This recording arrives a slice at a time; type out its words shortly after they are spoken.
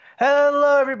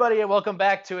everybody, and welcome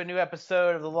back to a new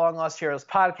episode of the Long Lost Heroes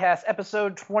podcast,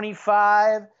 episode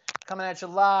 25, coming at you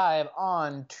live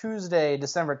on Tuesday,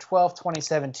 December 12th,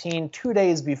 2017, 2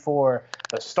 days before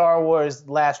the Star Wars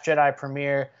Last Jedi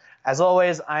premiere. As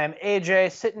always, I am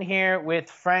AJ, sitting here with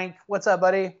Frank. What's up,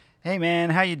 buddy? Hey man,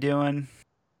 how you doing?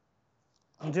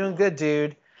 I'm doing good,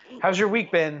 dude. How's your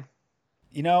week been?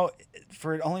 You know,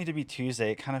 for it only to be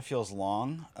Tuesday, it kind of feels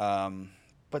long,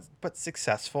 but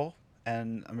successful,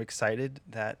 and I'm excited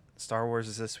that Star Wars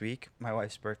is this week. My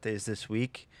wife's birthday is this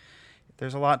week.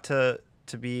 There's a lot to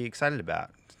be excited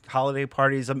about. Holiday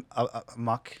parties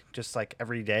muck, just like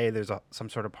every day. There's some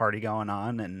sort of party going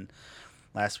on, and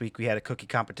last week we had a cookie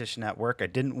competition at work. I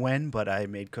didn't win, but I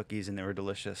made cookies and they were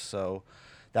delicious, so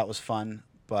that was fun.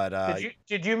 But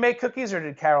Did you make cookies or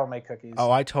did Carol make cookies?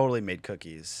 oh, I totally made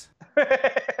cookies.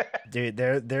 Dude,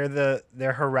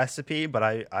 they're her recipe, but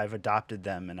I've adopted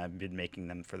them and I've been making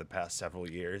them for the past several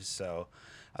years. So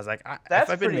I was like, if That's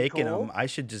I've been pretty making cool. them, I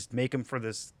should just make them for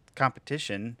this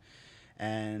competition,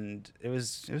 and it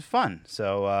was fun.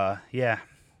 So yeah,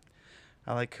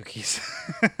 I like cookies.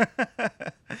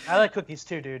 I like cookies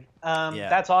too, dude. Yeah.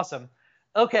 That's awesome.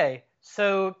 Okay,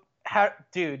 so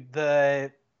dude,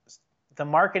 the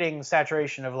marketing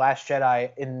saturation of Last Jedi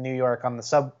in New York on the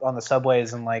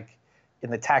subways and like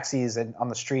in the taxis and on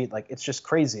the street, like it's just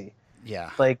crazy. Yeah.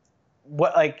 Like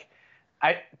what like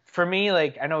for me,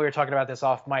 like I know we were talking about this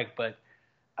off mic, but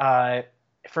uh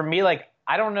for me, like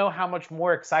I don't know how much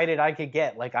more excited I could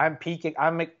get. Like I'm peaking.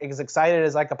 I'm as excited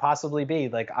as I could possibly be.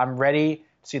 Like I'm ready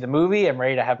to see the movie. I'm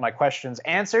ready to have my questions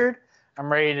answered.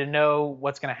 I'm ready to know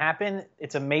what's going to happen.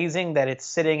 It's amazing that it's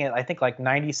sitting at I think like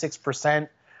 96%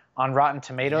 on Rotten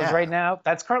Tomatoes Yeah. right now.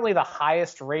 That's currently the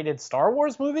highest rated Star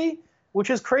Wars movie, which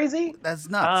is crazy. That's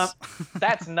Um, nuts.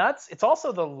 that's nuts. It's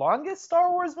also the longest Star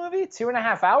Wars movie,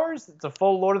 2.5 hours. It's a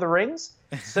full Lord of the Rings.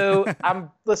 So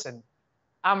listen,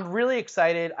 I'm really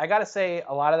excited. I gotta say,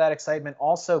 a lot of that excitement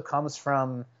also comes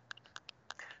from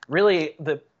really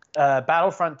the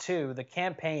Battlefront 2. The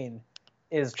campaign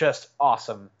is just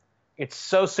awesome. It's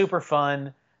so super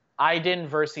fun. Iden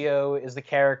Versio is the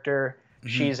character. Mhm.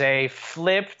 She's a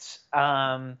flipped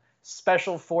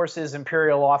special forces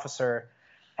imperial officer,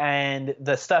 and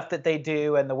the stuff that they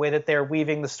do and the way that they're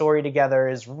weaving the story together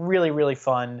is really, really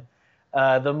fun.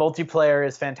 The multiplayer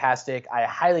is fantastic. I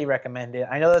highly recommend it.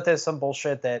 I know that there's some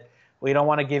bullshit that we don't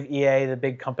want to give EA, the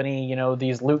big company,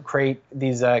 these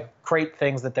these crate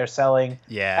things that they're selling.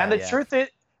 Yeah, And the yeah.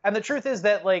 truth is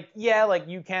that like yeah, like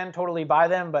you can totally buy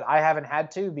them, but I haven't had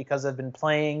to because I've been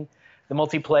playing the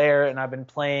multiplayer and I've been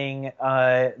playing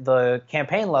the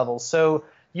campaign levels. So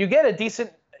you get a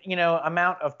decent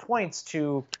amount of points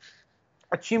to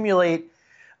accumulate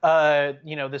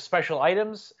the special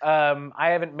items. I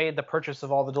haven't made the purchase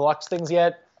of all the deluxe things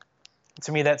yet.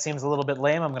 To me, that seems a little bit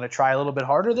lame. I'm going to try a little bit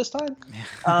harder this time.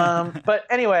 But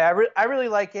anyway, I really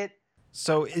like it.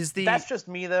 So is That's the just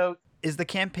me, though. is the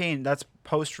campaign that's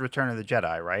post Return of the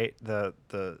Jedi, right? The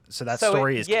so that So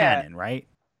story is yeah, canon, right?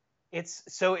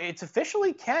 it's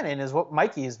officially canon, is what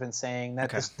Mikey has been saying.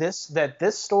 That Okay.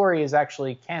 this story is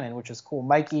actually canon, which is cool.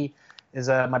 Mikey is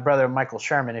my brother Michael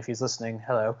Sherman. If he's listening,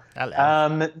 hello. Hello.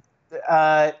 Um,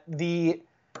 the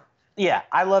Yeah,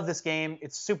 I love this game.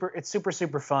 It's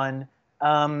super fun.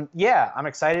 Yeah, I'm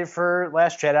excited for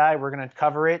Last Jedi. We're gonna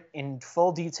cover it in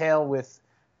full detail with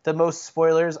the most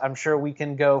spoilers. I'm sure we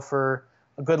can go for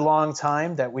a good long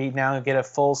time that we now get a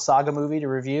full saga movie to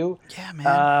review. Yeah, man.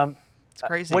 Um, It's what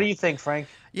do crazy. you think, Frank?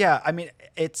 Yeah, I mean,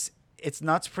 it's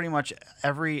nuts. Pretty much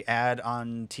every ad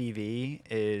on TV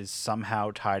is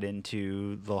somehow tied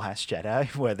into The Last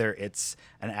Jedi, whether it's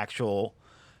an actual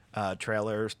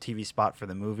trailer, TV spot for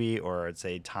the movie, or it's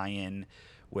a tie-in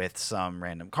with some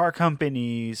random car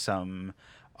company, some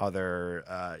other,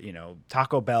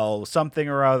 Taco Bell, something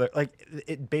or other. Like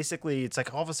it basically, it's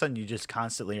like all of a sudden you just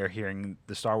constantly are hearing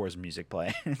the Star Wars music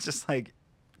play. It's just like,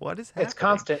 what is It's happening?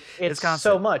 constant. It's It's so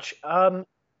constant. much.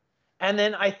 And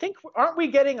then I think aren't we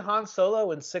getting Han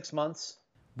Solo in 6 months?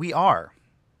 We are.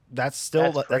 That's That's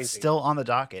still that's crazy. still on the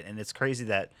docket, and it's crazy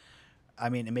that I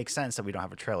mean it makes sense that we don't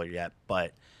have a trailer yet,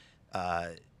 but uh,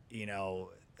 you know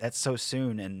that's so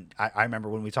soon. And I remember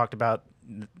when we talked about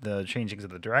the changings of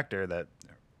the director that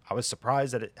I was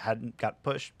surprised that it hadn't got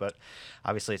pushed, but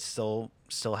obviously it's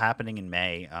still happening in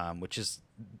May, which is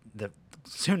the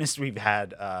soonest we've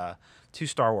had two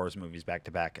Star Wars movies back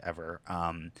to back ever.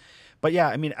 But yeah,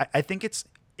 I mean, I think it's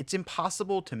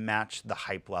impossible to match the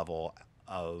hype level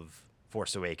of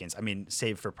Force Awakens. I mean,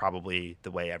 save for probably the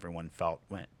way everyone felt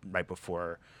when right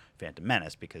before Phantom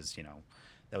Menace, because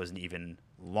that was an even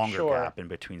longer Sure. gap in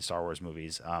between Star Wars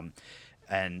movies,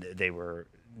 and they were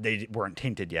they weren't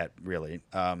tainted yet, really.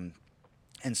 And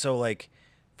so like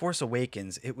Force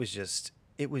Awakens, it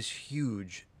was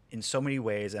huge in so many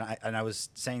ways. And I was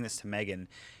saying this to Megan,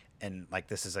 and like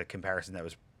this is a comparison that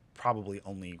was probably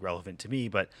only relevant to me,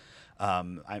 but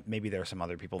maybe there are some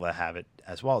other people that have it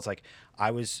as well. It's like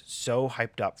I was so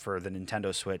hyped up for the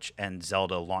Nintendo Switch and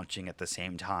Zelda launching at the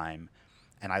same time,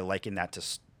 and I liken that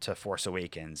to Force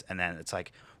Awakens. And then it's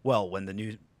like, well, when the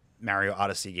new Mario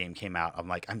Odyssey game came out,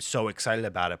 I'm so excited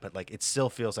about it, but like it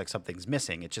still feels like something's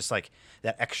missing. It's just like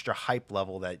that extra hype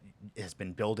level that has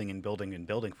been building and building and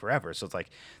building forever. So it's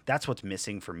like that's what's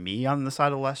missing for me on the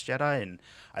side of Last Jedi, and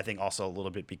I think also a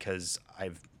little bit because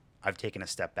I've taken a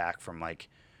step back from like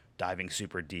diving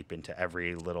super deep into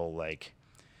every little like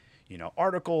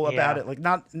article about it. Like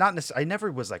not necessarily, I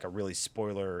never was like a really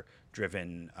spoiler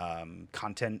driven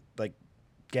content like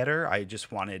getter. I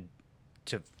just wanted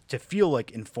to feel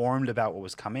like informed about what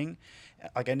was coming.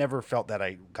 Like I never felt that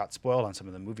I got spoiled on some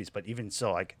of the movies, but even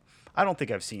so, like I don't think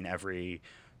I've seen every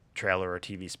trailer or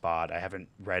TV spot. I haven't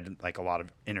read like a lot of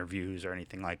interviews or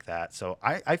anything like that. So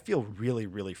I feel really,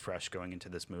 really fresh going into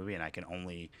this movie, and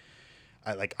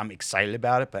I'm excited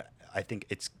about it, but I think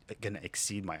it's going to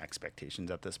exceed my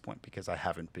expectations at this point because I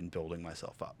haven't been building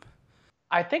myself up.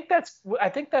 I think that's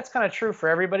kind of true for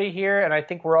everybody here, and I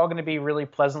think we're all going to be really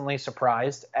pleasantly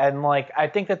surprised. And like I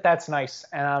think that's nice,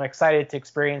 and I'm excited to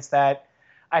experience that.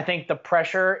 I think the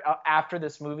pressure after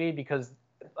this movie, because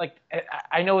like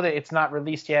I know that it's not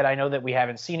released yet, I know that we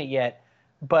haven't seen it yet,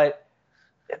 but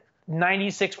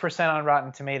 96% on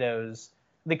Rotten Tomatoes,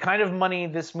 the kind of money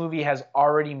this movie has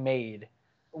already made,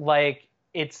 like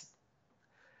it's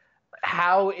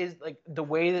how is like the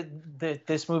way that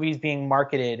this movie is being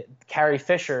marketed, Carrie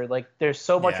Fisher, like there's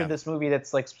so much of this movie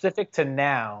that's like specific to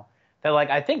now that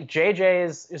like I think JJ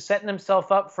is setting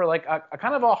himself up for like a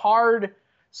kind of a hard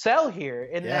sell here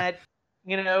in that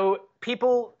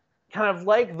people kind of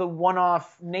like the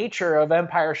one-off nature of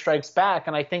Empire Strikes Back,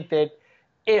 and I think that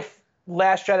if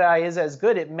Last Jedi is as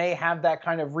good, it may have that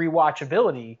kind of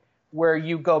rewatchability where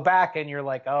you go back and you're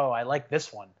like, oh, I like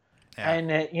this one. Yeah. And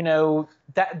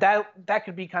that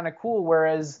could be kind of cool.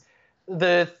 Whereas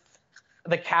the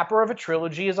capper of a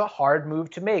trilogy is a hard move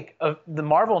to make. The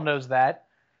Marvel knows that,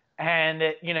 and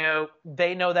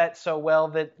they know that so well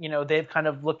that they've kind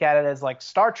of looked at it as like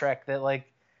Star Trek, that like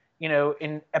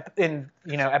in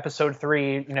episode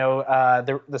 3,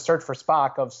 the search for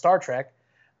Spock of Star Trek,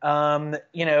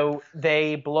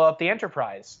 they blow up the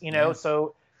Enterprise.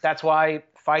 So that's why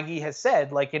Feige has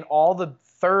said, like, in all the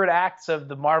third acts of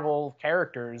the Marvel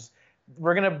characters,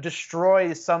 we're going to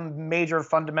destroy some major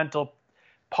fundamental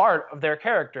part of their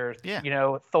characters.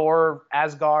 Yeah. Thor,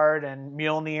 Asgard, and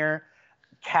Mjolnir,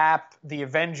 Cap, the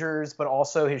Avengers, but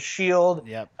also his shield.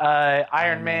 Yep.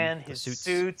 Iron Man, his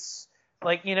suits.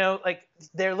 Like, like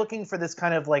they're looking for this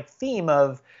kind of like theme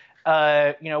of,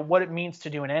 what it means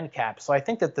to do an end cap. So I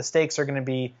think that the stakes are going to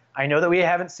be, I know that we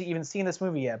haven't even seen this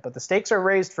movie yet, but the stakes are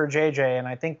raised for JJ, and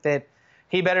I think that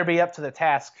he better be up to the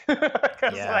task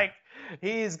because like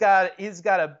he's got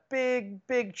a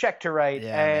big check to write,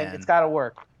 and it's got to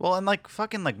work. Well, and like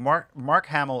fucking like Mark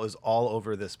Hamill is all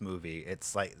over this movie.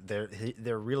 It's like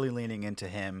they're really leaning into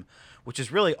him, which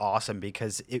is really awesome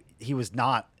because he was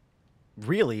not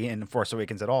really in Force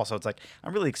Awakens at all. So it's like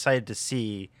I'm really excited to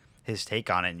see his take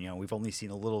on it. And, we've only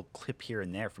seen a little clip here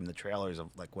and there from the trailers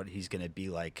of like what he's going to be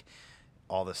like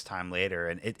all this time later.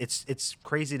 And it's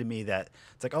crazy to me that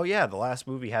it's like, oh yeah, the last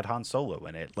movie had Han Solo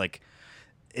in it. Like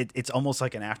it's almost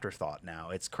like an afterthought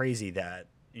now. It's crazy that,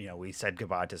 we said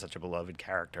goodbye to such a beloved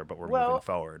character, but we're moving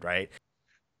forward. Right.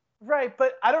 Right.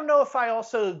 But I don't know if I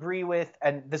also agree with,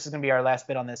 and this is going to be our last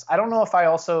bit on this, I don't know if I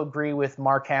also agree with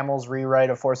Mark Hamill's rewrite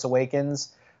of Force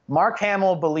Awakens. Mark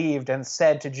Hamill believed and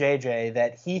said to JJ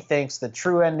that he thinks the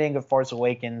true ending of Force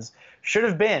Awakens should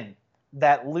have been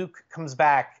that Luke comes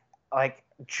back like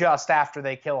just after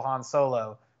they kill Han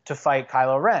Solo to fight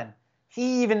Kylo Ren.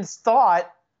 He even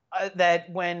thought that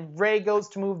when Rey goes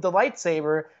to move the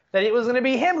lightsaber, that it was going to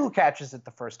be him who catches it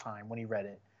the first time when he read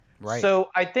it. Right. So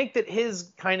I think that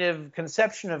his kind of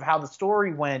conception of how the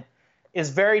story went is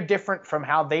very different from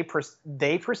how they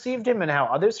perceived him and how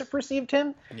others have perceived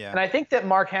him. Yeah. And I think that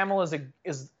Mark Hamill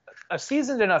is a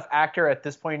seasoned enough actor at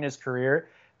this point in his career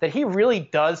that he really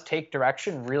does take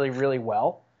direction really, really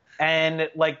well. And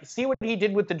like, see what he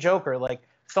did with the Joker. Like,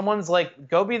 someone's like,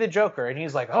 go be the Joker, and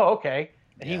he's like, oh, okay.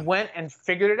 And he went and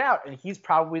figured it out, and he's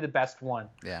probably the best one.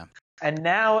 Yeah. And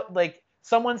now, like,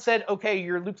 someone said, okay,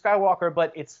 you're Luke Skywalker,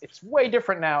 but it's way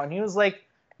different now. And he was like,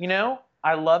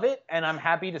 I love it, and I'm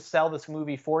happy to sell this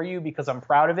movie for you because I'm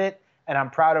proud of it, and I'm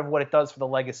proud of what it does for the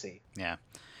legacy. Yeah.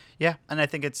 Yeah, and I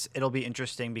think it'll be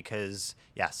interesting because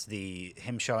yes,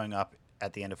 him showing up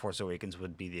at the end of Force Awakens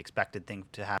would be the expected thing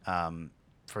to happen.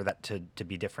 For that to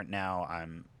be different now,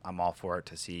 I'm all for it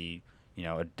to see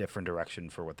a different direction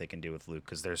for what they can do with Luke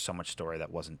because there's so much story that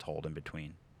wasn't told in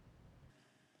between.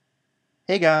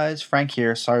 Hey guys, Frank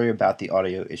here. Sorry about the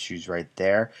audio issues right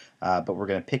there, but we're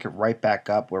going to pick it right back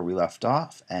up where we left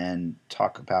off and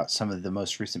talk about some of the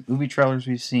most recent movie trailers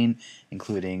we've seen,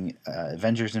 including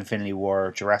Avengers Infinity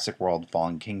War, Jurassic World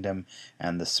Fallen Kingdom,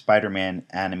 and the Spider-Man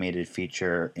animated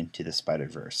feature Into the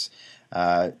Spider-Verse.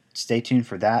 Stay tuned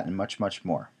for that and much, much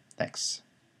more. Thanks.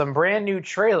 Some brand new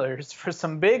trailers for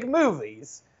some big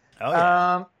movies. Oh,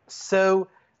 yeah.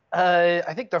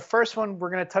 I think the first one we're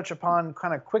going to touch upon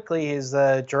kind of quickly is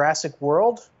Jurassic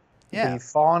World, Yeah. the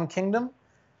Fallen Kingdom.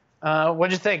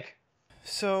 What'd you think?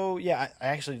 So yeah, I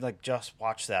actually just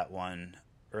watched that one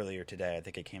earlier today. I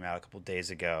think it came out a couple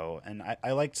days ago, and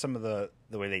I liked some of the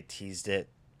way they teased it,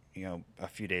 a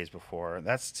few days before.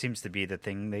 That seems to be the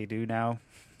thing they do now.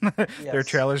 They're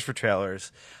trailers for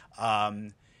trailers.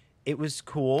 It was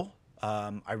cool.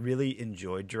 I really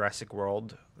enjoyed Jurassic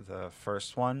World, the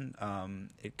first one.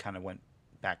 It kind of went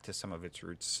back to some of its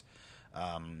roots,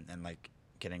 and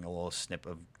getting a little snip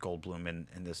of Goldblum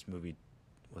in this movie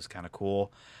was kind of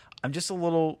cool. I'm just a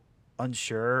little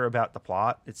unsure about the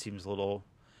plot. It seems a little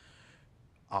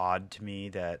odd to me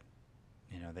that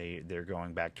they're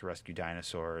going back to rescue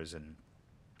dinosaurs and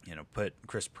put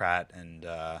Chris Pratt and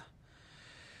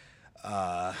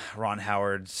Ron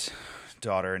Howard's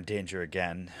daughter in danger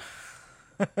again.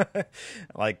 The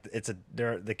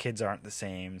kids aren't the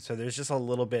same, so there's just a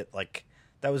little bit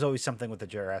that was always something with the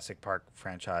Jurassic Park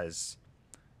franchise,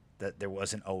 that there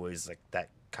wasn't always that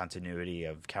continuity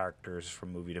of characters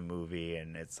from movie to movie,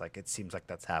 and it seems like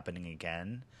that's happening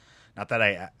again. Not that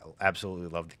I absolutely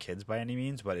love the kids by any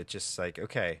means, but it's just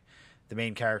okay, the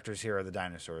main characters here are the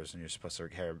dinosaurs, and you're supposed to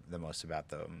care the most about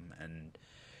them, and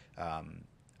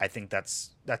I think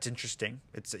that's interesting.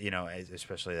 It's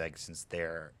especially since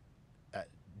they're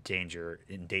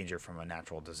in danger from a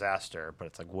natural disaster, but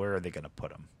it's where are they going to put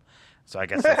them? So I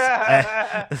guess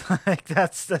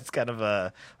that's that's kind of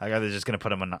a are they just going to put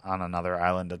them on another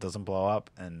island that doesn't blow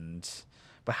up?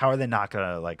 But how are they not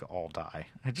going to all die?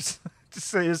 It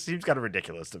seems kind of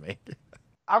ridiculous to me.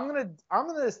 I'm gonna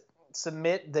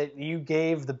submit that you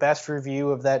gave the best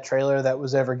review of that trailer that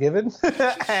was ever given,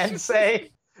 and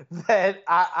say that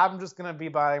I'm just gonna be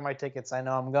buying my tickets. I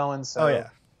know I'm going, so. Oh yeah.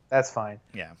 That's fine.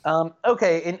 Yeah.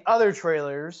 Okay, in other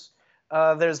trailers,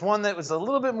 there's one that was a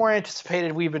little bit more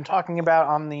anticipated. We've been talking about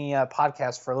on the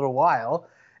podcast for a little while,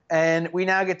 and we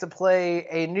now get to play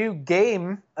a new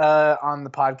game on the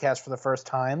podcast for the first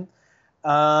time. It's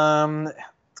going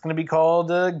to be called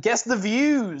Guess the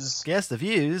Views. Guess the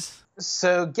Views?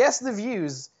 So, Guess the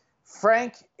Views.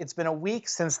 Frank, it's been a week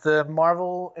since the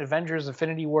Marvel Avengers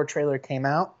Infinity War trailer came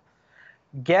out.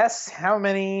 Guess how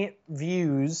many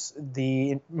views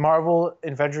the Marvel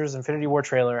Avengers Infinity War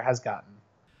trailer has gotten.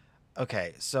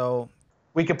 Okay, so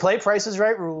we could play Price is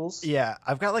Right rules. Yeah,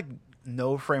 I've got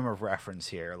no frame of reference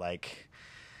here,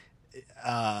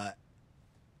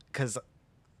 because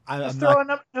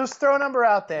just throw a number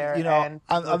out there.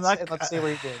 Let's see what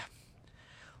you did.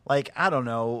 I don't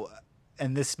know.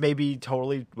 And this may be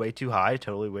totally way too high,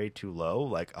 totally way too low,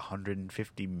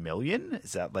 150 million?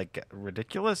 Is that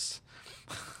ridiculous?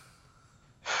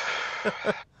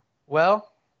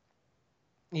 Well,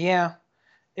 yeah.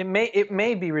 It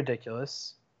may be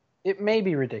ridiculous. It may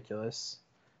be ridiculous.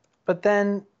 But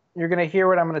then you're going to hear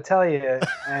what I'm going to tell you,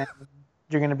 and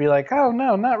you're going to be like, oh,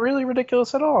 no, not really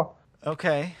ridiculous at all.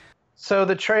 Okay. So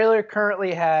the trailer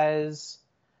currently has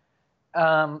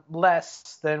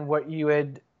less than what you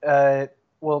had...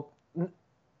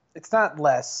 it's not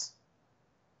less.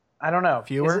 I don't know.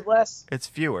 Fewer? Is it less? It's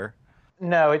fewer.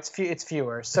 No, it's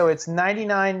fewer. So it's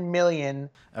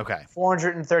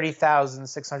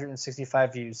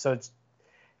 99,430,665 views. So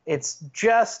it's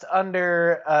just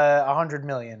under 100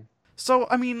 million. So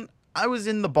I mean, I was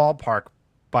in the ballpark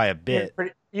by a bit.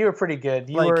 You were pretty good.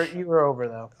 You were over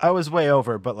though. I was way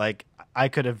over, but I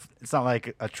could have. It's not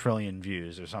like a trillion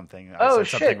views or something. Oh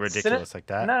shit! Something ridiculous like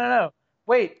that. No.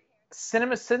 Wait.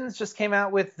 CinemaSins just came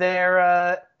out with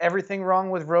their Everything Wrong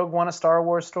with Rogue One, a Star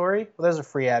Wars story. Well, there's a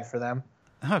free ad for them.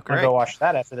 Oh, great. I'll go watch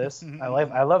that after this. I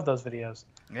love those videos.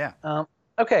 Yeah.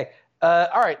 Okay.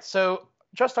 All right. So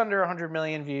just under 100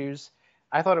 million views.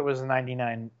 I thought it was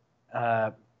 99.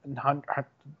 I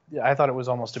thought it was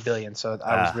almost a billion, so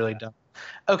I was really dumb.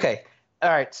 Okay. All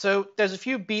right. So there's a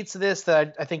few beats of this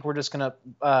that I think we're just going to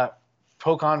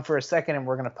poke on for a second, and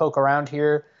we're going to poke around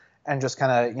here and just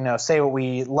kind of, say what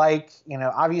we like.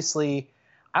 Obviously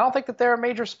I don't think that there are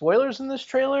major spoilers in this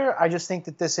trailer. I just think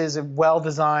that this is a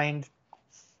well-designed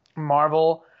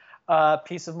Marvel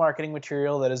piece of marketing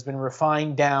material that has been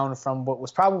refined down from what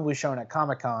was probably shown at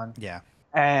Comic-Con. Yeah.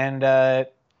 And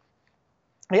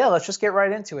yeah, let's just get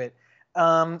right into it.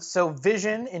 So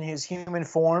Vision in his human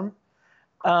form.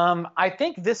 I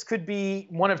think this could be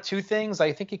one of two things.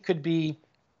 I think it could be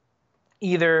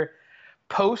either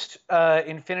post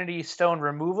Infinity Stone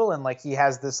removal, and like he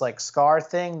has this like scar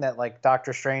thing that like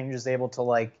Doctor Strange is able to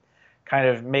like kind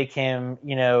of make him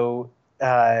into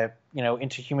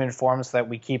human form so that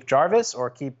we keep Jarvis or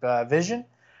keep Vision,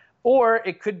 or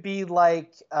it could be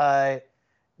like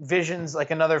Vision's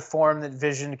like another form that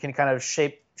Vision can kind of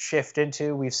shift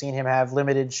into. We've seen him have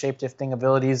limited shapeshifting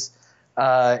abilities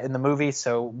in the movie,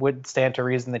 so would stand to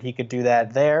reason that he could do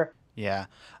that there. Yeah,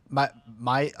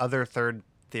 my other third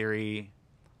theory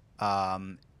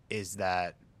is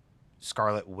that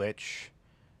Scarlet Witch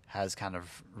has kind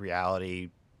of reality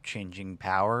changing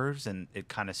powers, and it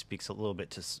kind of speaks a little bit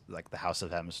to like the House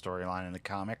of M storyline in the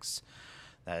comics,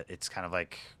 that it's kind of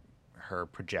like her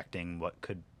projecting what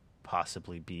could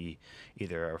possibly be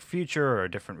either a future or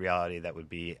a different reality that would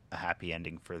be a happy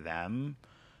ending for them,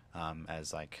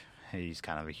 as like he's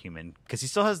kind of a human because he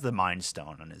still has the Mind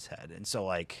Stone on his head, and so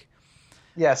like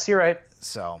yes, you're right.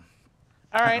 So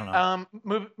all right,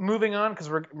 moving on, because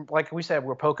we're like we said,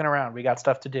 we're poking around. We got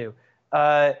stuff to do.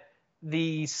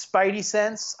 The Spidey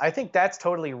sense, I think that's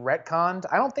totally retconned.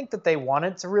 I don't think that they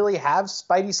wanted to really have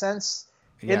Spidey sense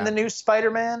in the new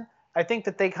Spider-Man. I think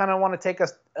that they kind of want to take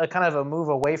a kind of a move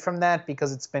away from that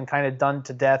because it's been kind of done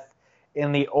to death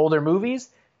in the older movies.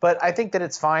 But I think that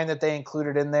it's fine that they include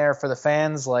it in there for the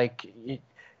fans. Like,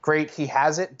 great, he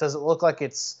has it. Does it look like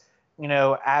it's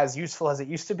as useful as it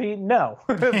used to be? No,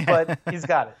 but he's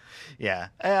got it. Yeah,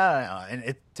 I don't know.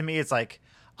 And to me, it's like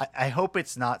I hope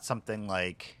it's not something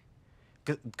like,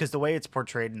 because the way it's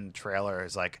portrayed in the trailer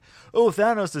is like, oh,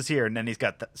 Thanos is here, and then he's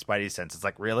got the Spidey sense. It's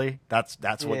like, really? That's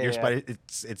what your Spidey?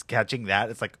 It's catching that.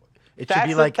 It's like should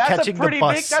be like catching the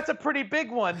bus. That's a pretty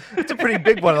big one. It's a pretty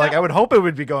big one. Like I would hope it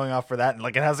would be going off for that, and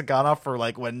like it hasn't gone off for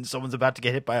like when someone's about to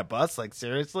get hit by a bus. Like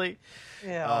seriously.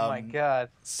 Yeah. Oh my god.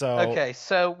 So okay.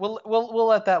 So we'll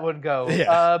let that one go.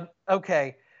 Yeah.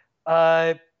 Okay.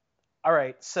 All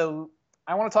right. So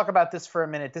I want to talk about this for a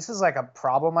minute. This is like a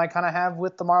problem I kind of have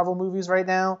with the Marvel movies right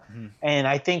now. Mm-hmm. And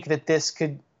I think that this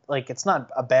could, like, it's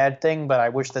not a bad thing, but I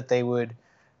wish that they would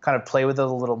kind of play with it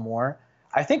a little more.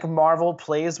 I think Marvel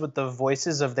plays with the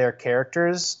voices of their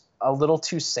characters a little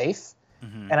too safe.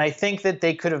 Mm-hmm. And I think that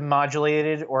they could have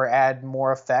modulated or add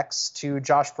more effects to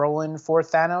Josh Brolin for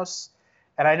Thanos.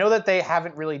 And I know that they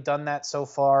haven't really done that so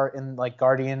far in like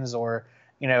Guardians or,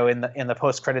 in the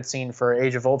post-credit scene for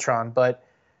Age of Ultron, but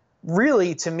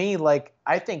really, to me, like,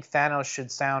 I think Thanos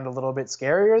should sound a little bit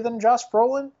scarier than Josh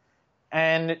Brolin.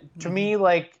 And to me,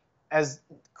 like, as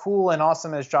cool and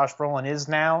awesome as Josh Brolin is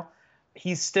now,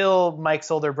 he's still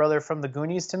Mike's older brother from the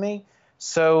Goonies to me.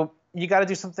 So you got to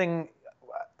do something.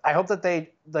 I hope that they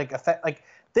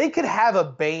they could have a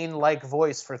Bane-like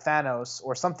voice for Thanos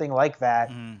or something like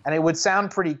that, and it would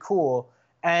sound pretty cool.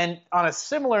 And on a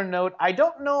similar note, I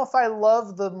don't know if I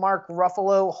love the Mark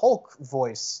Ruffalo Hulk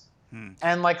voice.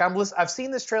 And like I've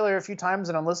seen this trailer a few times,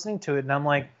 and I'm listening to it, and I'm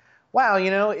like, wow,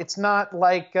 it's not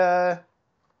like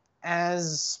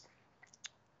as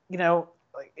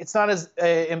it's not as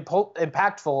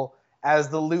impactful as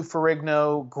the Lou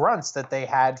Ferrigno grunts that they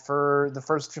had for the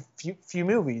first few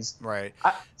movies. Right.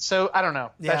 So I don't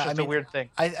know. That's just a weird thing.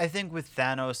 I think with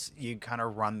Thanos, you kind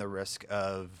of run the risk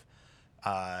of,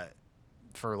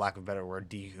 for lack of a better word,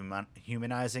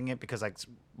 dehumanizing it, because like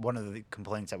one of the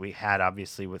complaints that we had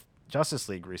obviously with Justice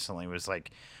League recently was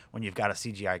like when you've got a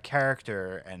CGI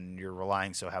character and you're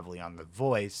relying so heavily on the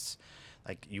voice,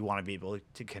 like you want to be able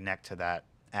to connect to that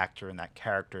actor and that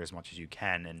character as much as you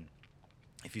can. And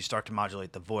if you start to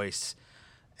modulate the voice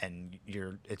and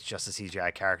it's just a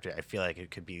CGI character, I feel like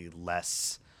it could be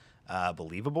less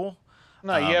believable.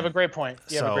 No, you have a great point.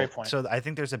 So I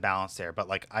think there's a balance there, but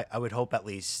like I would hope at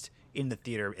least in the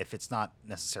theater, if it's not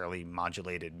necessarily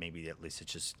modulated, maybe at least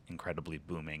it's just incredibly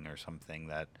booming or something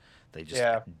that they just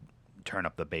turn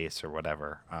up the bass or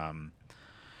whatever.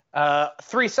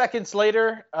 3 seconds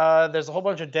later, there's a whole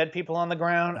bunch of dead people on the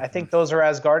ground. I think those are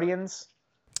Asgardians.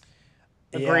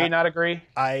 Agree, not agree?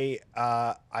 I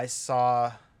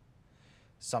saw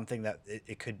something that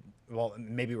it could. Well,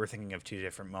 maybe we're thinking of two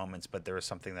different moments, but there was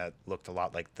something that looked a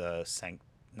lot like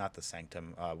not the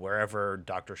Sanctum, wherever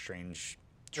Doctor Strange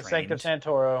trained. The Sanctum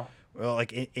Santoro. Well,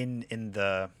 like in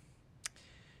the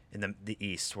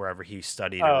East, wherever he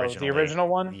studied originally. Oh, the original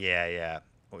one? Yeah.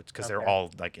 Because they're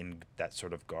all like in that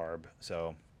sort of garb.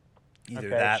 So Either Okay,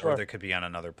 that or sure. there could be on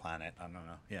another planet. I don't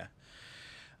know. Yeah.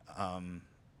 Um,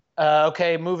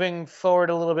 Okay, moving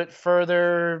forward a little bit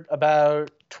further,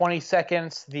 about 20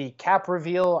 seconds, the Cap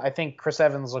reveal. I think Chris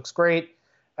Evans looks great.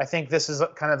 I think this is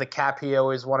kind of the Cap he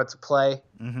always wanted to play.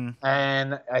 mhm.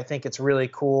 And I think it's really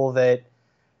cool that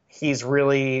he's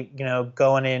really,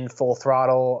 going in full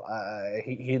throttle.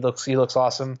 He looks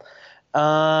awesome.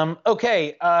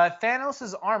 Okay,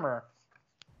 Thanos' armor.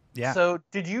 Yeah. So,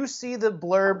 did you see the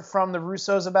blurb from the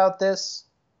Russos about this?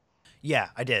 Yeah,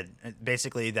 I did.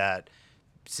 Basically, that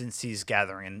since he's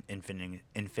gathering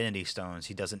infinity stones,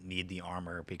 he doesn't need the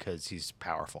armor because he's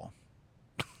powerful,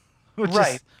 which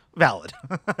Right. is valid.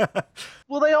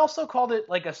 Well, they also called it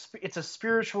like it's a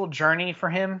spiritual journey for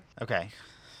him. Okay.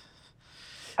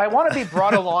 I want to be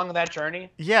brought along that journey.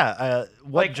 Yeah.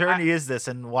 What Like, journey is this,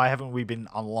 and why haven't we been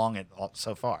along it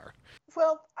so far?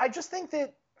 well, I just think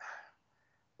that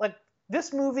like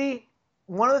this movie,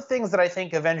 one of the things that I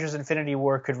think Avengers Infinity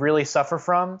War could really suffer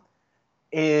from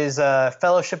is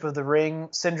Fellowship of the Ring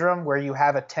syndrome, where you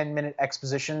have a 10-minute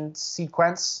exposition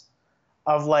sequence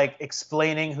of like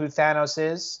explaining who Thanos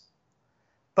is.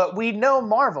 But we know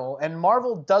Marvel, and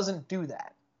Marvel doesn't do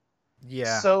that.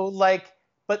 Yeah. So like,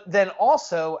 but then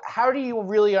also, how do you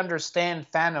really understand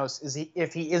Thanos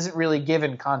if he isn't really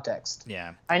given context?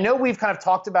 Yeah. I know we've kind of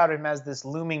talked about him as this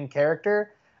looming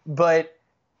character, but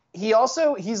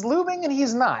he's looming and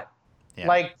he's not. Yeah.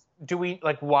 Like,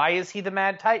 why is he the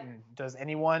Mad Titan? Does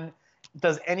any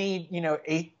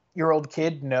 8-year-old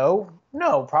kid know?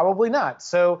 No, probably not.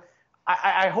 So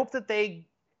I hope that they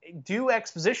do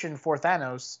exposition for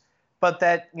Thanos, but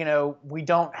that, we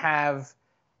don't have,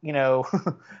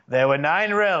 there were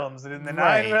 9 realms, and in the 9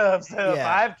 Right. realms, there were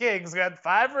Yeah. 5 kings who had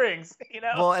 5 rings,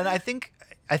 Well, and I think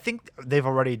they've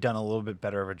already done a little bit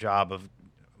better of a job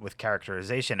with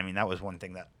characterization. I mean, that was one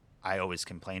thing that I always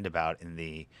complained about in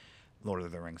the Lord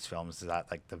of the Rings films, is that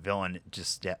like the villain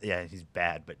just he's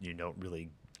bad, but you don't really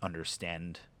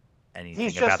understand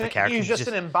anything about the character. He's just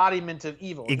an embodiment of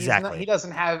evil. Exactly. He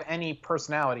doesn't have any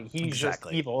personality. He's just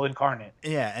evil incarnate.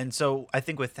 Yeah, and so I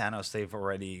think with Thanos,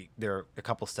 they're a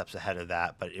couple steps ahead of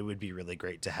that, but it would be really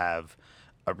great to have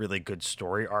a really good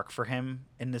story arc for him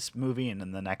in this movie and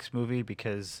in the next movie,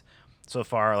 because so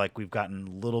far, like, we've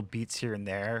gotten little beats here and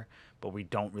there, but we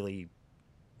don't really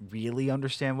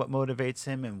understand what motivates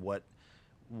him and what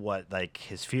like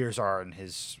his fears are and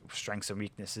his strengths and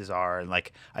weaknesses are. And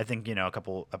like, I think, a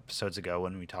couple episodes ago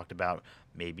when we talked about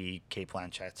maybe Kate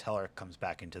Blanchett's Heller comes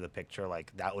back into the picture,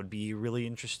 like that would be really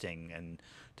interesting, and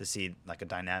to see like a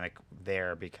dynamic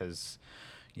there, because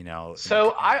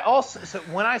So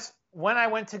when I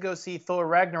went to go see Thor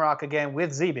Ragnarok again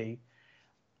with ZB,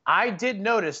 I did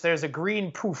notice there's a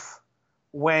green poof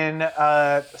when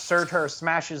Surtur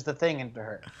smashes the thing into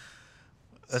her.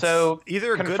 That's so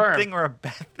either a confirmed. good thing or a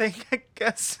bad thing, I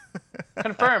guess.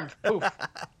 Confirmed. Poof.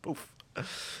 Poof.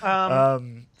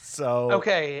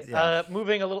 Okay. Yeah.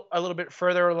 Moving a little bit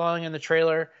further along in the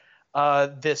trailer,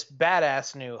 this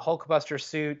badass new Hulkbuster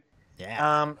suit.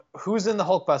 Yeah. Who's in the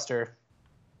Hulkbuster?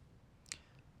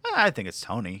 I think it's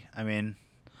Tony. I mean,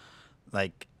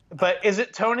 like, but is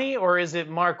it Tony or is it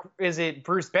Mark? Is it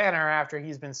Bruce Banner after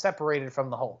he's been separated from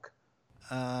the Hulk?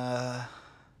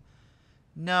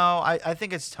 No, I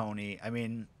think it's Tony. I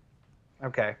mean,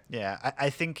 okay. Yeah, I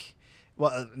think,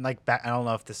 well, like, I don't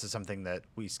know if this is something that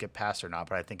we skip past or not,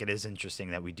 but I think it is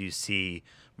interesting that we do see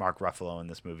Mark Ruffalo in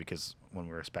this movie, because when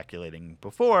we were speculating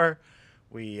before,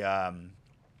 we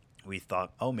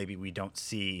thought, oh, maybe we don't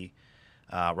see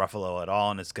Ruffalo at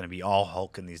all, and it's going to be all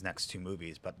Hulk in these next 2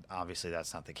 movies, but obviously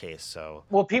that's not the case. So,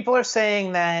 well, people are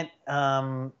saying that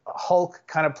Hulk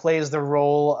kind of plays the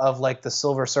role of like the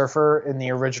Silver Surfer in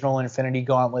the original Infinity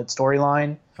Gauntlet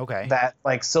storyline. Okay. That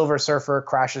like Silver Surfer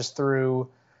crashes through.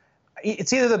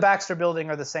 It's either the Baxter Building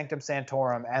or the Sanctum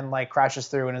Sanctorum, and like crashes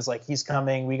through and is like, he's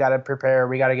coming. We got to prepare.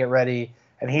 We got to get ready.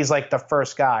 And he's like the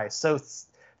first guy. So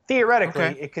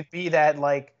theoretically, it could be that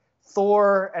like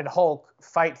Thor and Hulk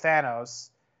fight Thanos.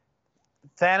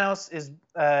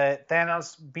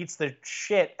 Thanos beats the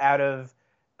shit out of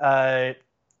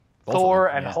Thor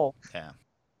and Hulk. Yeah.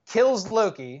 Kills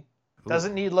Loki.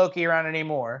 Doesn't need Loki around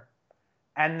anymore.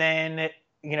 And then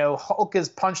Hulk is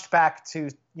punched back to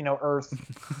Earth.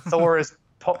 Thor is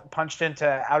punched into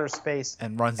outer space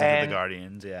and runs into the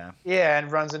Guardians. Yeah. Yeah,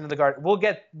 and runs into the Guardians. We'll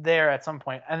get there at some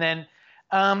point. And then,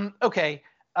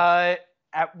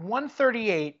 at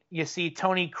 1:38, you see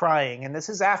Tony crying, and this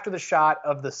is after the shot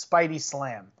of the Spidey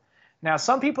slam. Now,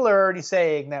 some people are already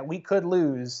saying that we could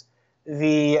lose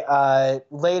the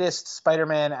latest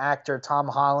Spider-Man actor, Tom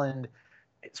Holland's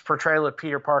portrayal of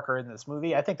Peter Parker in this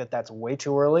movie. I think that that's way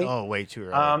too early. Oh, way too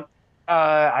early.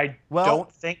 I Well-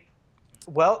 don't think.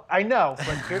 Well, I know,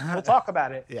 but we'll talk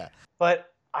about it. Yeah.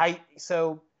 But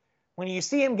so when you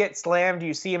see him get slammed,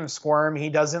 you see him squirm. He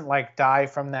doesn't like die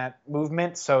from that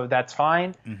movement, so that's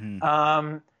fine.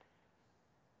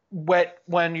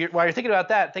 While you're thinking about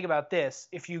that, think about this.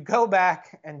 If you go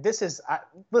back, and this is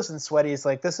listen, Sweaties,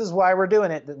 like this is why we're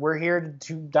doing it. We're here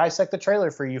to dissect the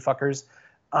trailer for you fuckers.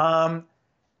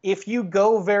 If you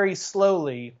go very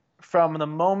slowly from the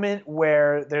moment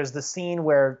where there's the scene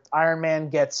where Iron Man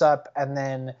gets up and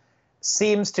then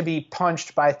seems to be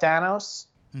punched by Thanos,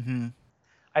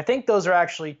 I think those are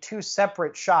actually two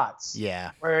separate shots.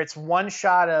 Yeah. Where it's one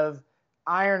shot of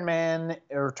Iron Man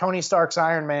or Tony Stark's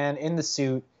Iron Man in the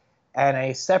suit and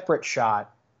a separate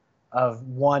shot of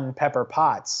one Pepper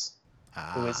Potts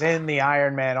who is in the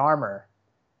Iron Man armor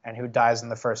and who dies in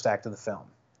the first act of the film.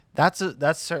 That's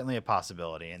certainly a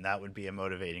possibility, and that would be a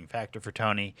motivating factor for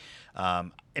Tony. I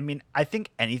mean, I think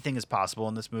anything is possible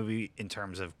in this movie in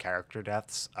terms of character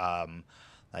deaths.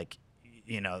 Like,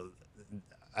 you know,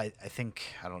 I think,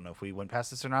 I don't know if we went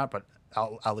past this or not, but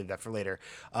I'll leave that for later.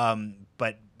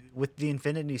 But with the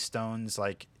Infinity Stones,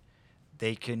 like,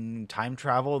 they can time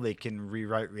travel, they can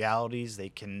rewrite realities, they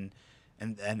can,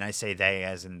 and I say they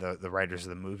as in the writers of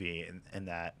the movie, and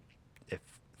that if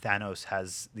Thanos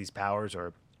has these powers,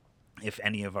 or if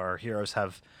any of our heroes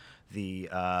have the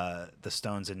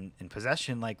stones in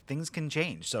possession, like, things can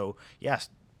change. So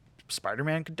yes,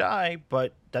 Spider-Man could die,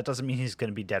 but that doesn't mean he's going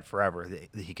to be dead forever.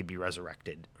 He could be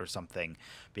resurrected or something,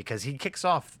 because he kicks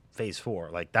off Phase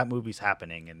 4. Like, that movie's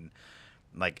happening, and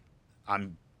like,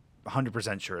 I'm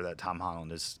 100% sure that Tom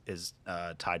Holland is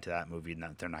tied to that movie, and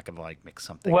that they're not going to like mix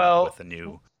something up with a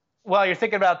new. Well, you're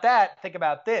thinking about that. Think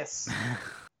about this.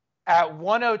 At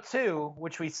 102,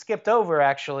 which we skipped over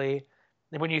actually,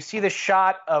 when you see the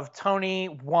shot of Tony,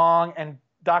 Wong, and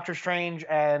Doctor Strange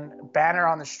and Banner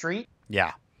on the street,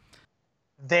 Yeah,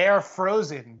 they're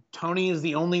frozen. Tony is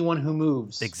the only one who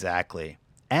moves. exactly.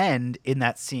 And in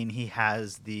that scene, he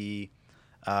has the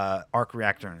arc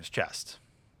reactor in his chest.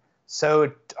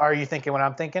 So are you thinking what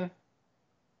I'm thinking?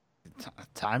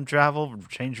 Time travel,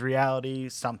 change reality,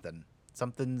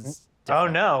 something's Oh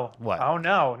different. no. What? Oh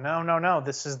no.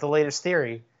 This is the latest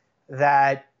theory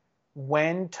that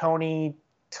when Tony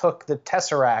took the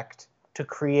Tesseract to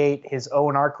create his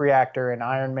own arc reactor in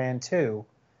Iron Man 2,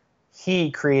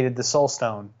 he created the Soul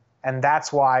Stone. And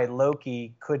that's why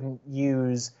Loki couldn't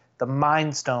use the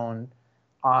Mind Stone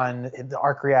on the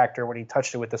arc reactor when he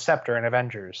touched it with the scepter in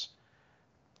Avengers.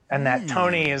 And that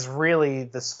Tony is really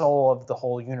the soul of the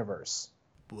whole universe.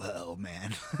 Whoa,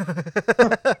 man.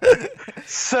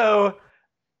 So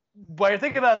while you're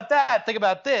thinking about that, think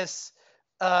about this.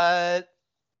 You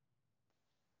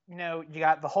know, you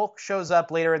got the Hulk shows up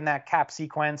later in that Cap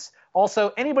sequence.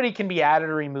 Also, anybody can be added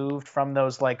or removed from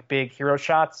those like big hero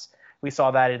shots. We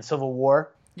saw that in Civil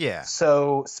War. Yeah.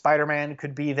 So Spider-Man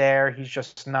could be there. He's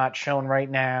just not shown right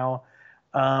now.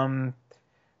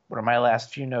 What are my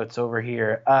last few notes over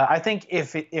here? I think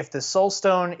if the Soul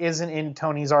Stone isn't in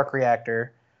Tony's arc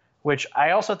reactor, which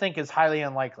I also think is highly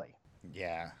unlikely.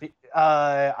 Yeah.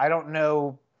 I don't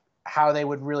know how they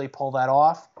would really pull that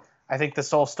off. I think the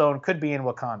Soul Stone could be in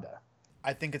Wakanda.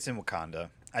 I think it's in Wakanda.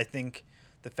 I think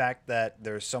the fact that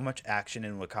there's so much action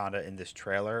in Wakanda in this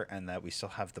trailer, and that we still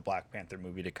have the Black Panther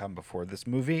movie to come before this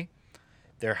movie,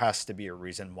 there has to be a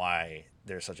reason why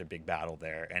there's such a big battle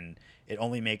there. And it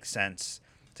only makes sense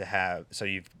to have, so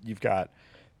you've got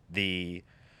the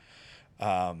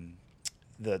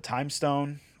Time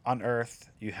Stone on Earth,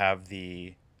 you have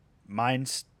the Mind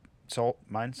Stone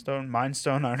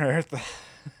on Earth.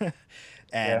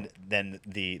 And then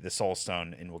the Soul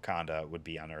Stone in Wakanda would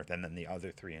be on Earth, and then the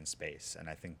other three in space. And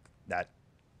I think that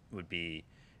would be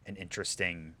an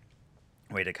interesting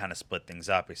way to kind of split things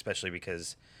up, especially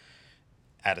because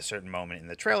at a certain moment in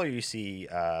the trailer, you see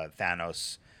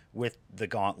Thanos with the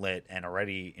gauntlet and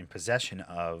already in possession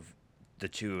of the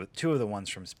two of the ones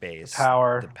from space,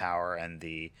 the power and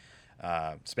the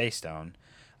Space Stone.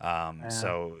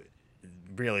 So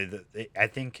really, I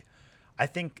think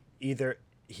either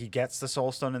he gets the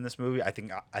Soul Stone in this movie. I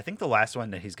think the last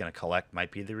one that he's going to collect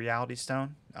might be the Reality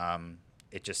Stone.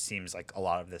 It just seems like a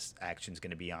lot of this action is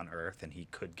going to be on Earth, and he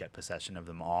could get possession of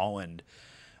them all. And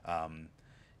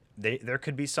there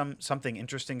could be something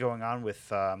interesting going on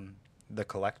with the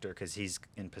Collector, because he's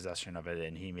in possession of it,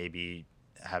 and he may be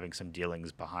having some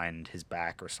dealings behind his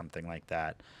back or something like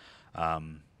that.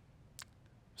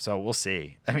 So we'll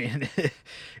see. I mean,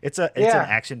 it's an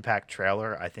action-packed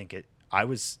trailer. I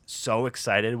was so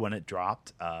excited when it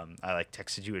dropped. I like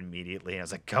texted you immediately, and I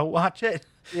was like, "Go watch it."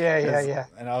 Yeah.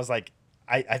 And I was like,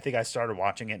 I think I started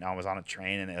watching it and I was on a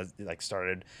train and it like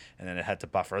started and then it had to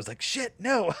buffer. I was like, shit,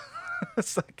 no.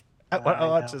 It's like I want to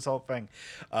watch this whole thing.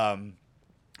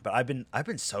 But I've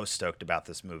been so stoked about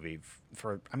this movie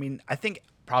for I mean, I think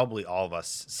probably all of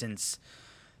us since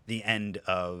the end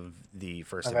of the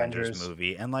first Avengers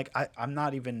movie. And like I'm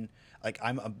not even like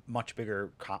I'm a much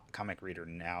bigger comic reader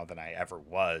now than I ever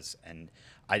was, and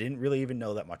I didn't really even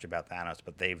know that much about Thanos,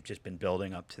 but they've just been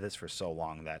building up to this for so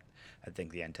long that I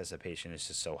think the anticipation is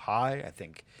just so high. I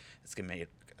think it's gonna make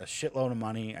a shitload of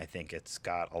money. I think it's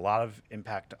got a lot of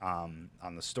impact on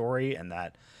the story, and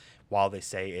that while they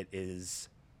say it is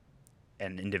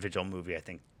an individual movie, I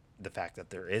think the fact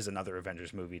that there is another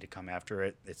Avengers movie to come after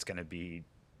it, it's going to be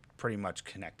pretty much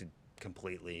connected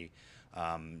completely.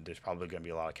 There's probably going to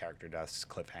be a lot of character deaths,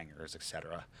 cliffhangers,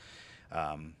 etc.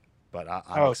 But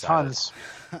I'm excited.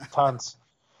 Tons.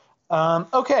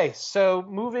 Okay, so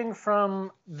moving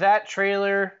from that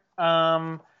trailer,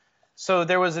 so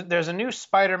there's a new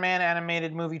Spider-Man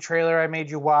animated movie trailer I made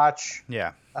you watch.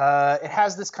 Yeah. It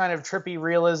has this kind of trippy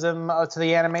realism to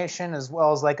the animation, as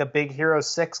well as like a Big Hero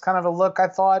 6 kind of a look, I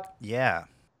thought. Yeah.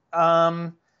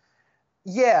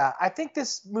 Yeah, I think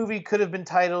this movie could have been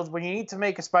titled "When You Need to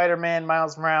Make a Spider-Man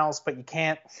Miles Morales, but You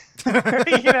Can't."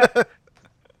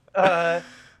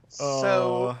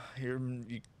 So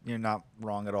you're not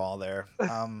wrong at all there.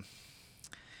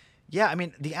 Yeah, I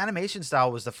mean, the animation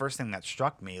style was the first thing that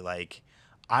struck me. Like,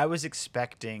 I was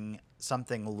expecting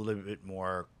something a little bit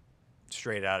more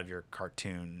straight out of your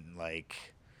cartoon,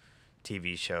 like,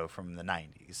 TV show from the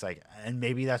 90s. Like, and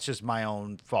maybe that's just my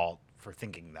own fault for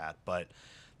thinking that. But,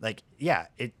 like, yeah,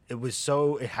 it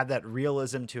had that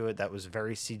realism to it that was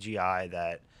very CGI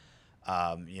that,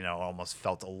 almost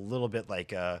felt a little bit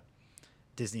like a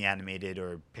Disney animated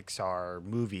or Pixar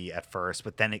movie at first,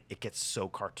 but then it gets so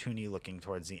cartoony looking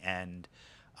towards the end.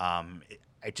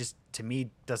 It just, to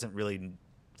me, doesn't really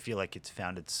feel like it's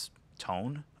found its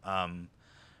tone.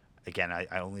 Again,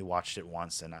 I only watched it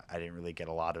once and I didn't really get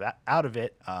a lot of that out of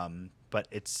it. But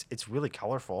it's really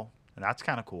colorful and that's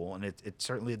kind of cool. And it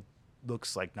certainly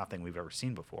looks like nothing we've ever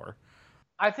seen before.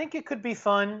 I think it could be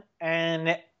fun,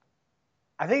 and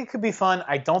I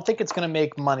don't think it's going to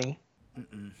make money.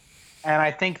 Mm-mm. And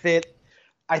I think that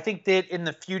in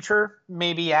the future,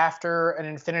 maybe after an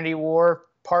Infinity War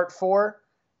Part 4,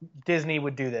 Disney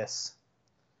would do this.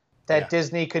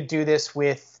 Disney could do this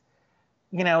with,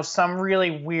 some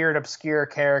really weird, obscure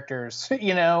characters,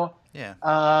 Yeah.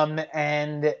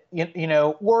 And,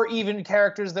 or even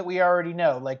characters that we already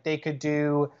know. Like, they could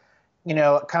do,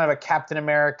 kind of a Captain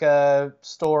America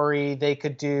story. They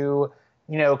could do,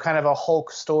 kind of a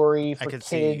Hulk story for kids. I could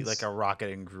see like a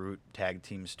Rocket and Groot tag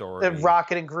team story. The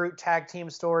Rocket and Groot tag team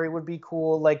story would be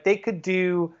cool. Like they could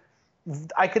do,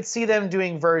 I could see them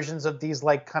doing versions of these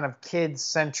like kind of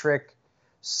kid-centric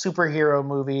superhero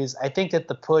movies. I think that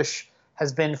the push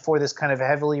has been for this kind of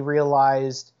heavily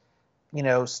realized,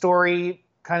 story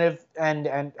kind of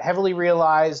and heavily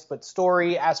realized, but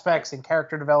story aspects and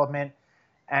character development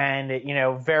and,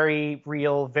 very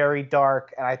real, very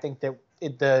dark. And I think that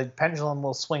the pendulum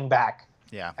will swing back.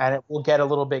 Yeah. And it will get a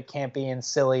little bit campy and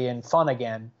silly and fun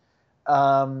again.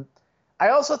 I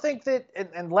also think that,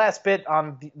 and last bit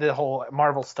on the whole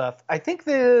Marvel stuff, I think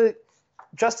the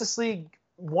Justice League,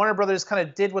 Warner Brothers kind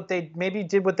of did what they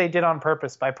did on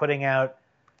purpose by putting out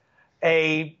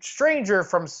a stranger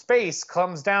from space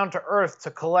comes down to Earth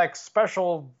to collect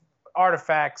special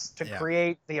artifacts to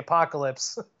create the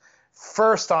apocalypse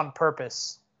first on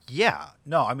purpose. Yeah.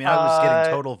 No, I mean, I was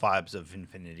getting total vibes of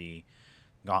Infinity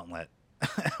Gauntlet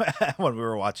when we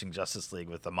were watching Justice League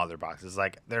with the mother boxes.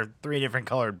 Like, there are 3 different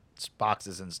colored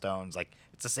boxes and stones. Like,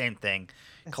 it's the same thing.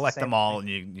 Collect them all, and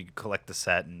you collect the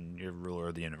set, and you're ruler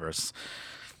of the universe.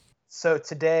 So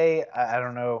today, I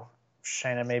don't know,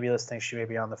 Shayna may be listening. She may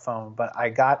be on the phone. But I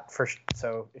got,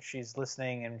 so if she's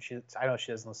listening, and I know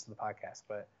she doesn't listen to the podcast,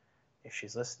 but if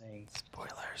she's listening.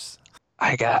 Spoilers.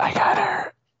 I got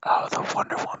her. The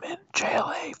Wonder Woman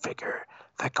JLA figure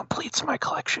that completes my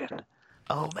collection.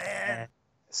 Oh, man.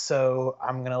 So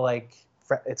I'm going to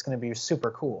it's going to be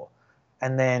super cool.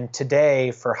 And then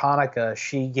today for Hanukkah,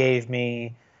 she gave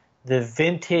me the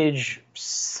vintage.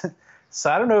 So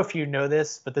I don't know if you know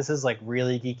this, but this is like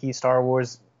really geeky Star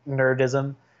Wars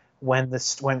nerdism. When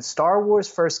Star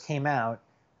Wars first came out,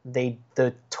 the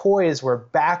toys were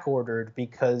back ordered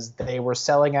because they were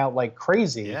selling out like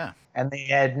crazy. Yeah. And they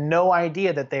had no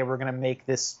idea that they were going to make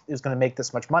this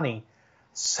much money.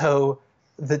 So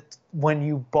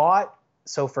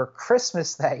for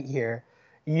Christmas that year,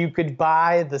 you could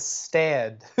buy the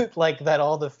stand like that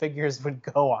all the figures would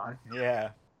go on. Yeah.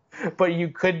 But you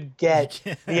could get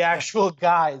the actual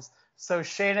guys. So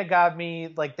Shayna got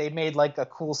me like they made like a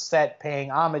cool set paying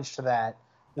homage to that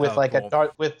with Oh, like cool.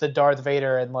 with the Darth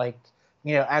Vader and like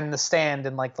and the stand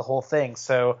and like the whole thing.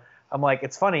 So I'm like,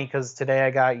 it's funny because today I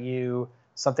got you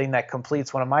something that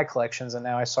completes one of my collections, and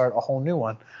now I start a whole new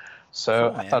one. So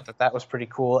Cool, I man. thought that was pretty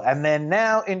cool. And then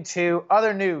now into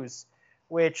other news,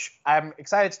 which I'm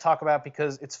excited to talk about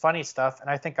because it's funny stuff, and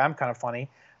I think I'm kind of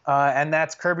funny. And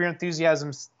that's Curb Your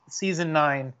Enthusiasm season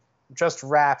 9 just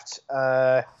wrapped.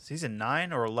 Season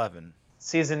 9 or 11?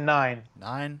 Season 9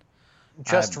 9.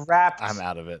 just wrapped. I'm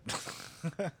out of it.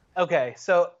 Okay,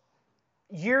 so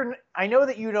I know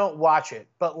that you don't watch it,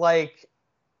 but like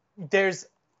there's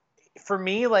for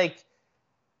me like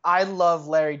I love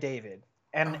Larry David.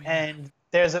 And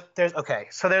there's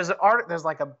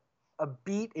like a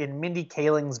beat in Mindy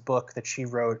Kaling's book that she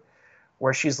wrote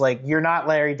where she's like, you're not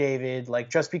Larry David, like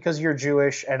just because you're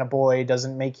Jewish and a boy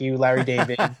doesn't make you Larry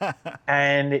David.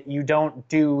 And you don't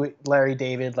do Larry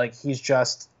David, like he's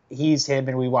him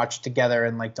and we watch it together,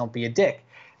 and like don't be a dick.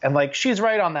 And like she's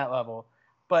right on that level.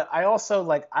 But I also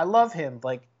like I love him.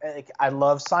 Like I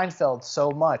love Seinfeld so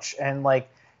much. And like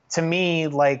to me,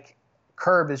 like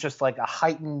Curb is just like a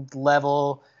heightened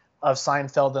level of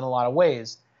Seinfeld in a lot of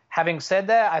ways. Having said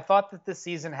that, I thought that this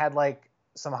season had like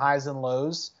some highs and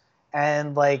lows.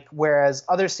 And like whereas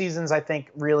other seasons I think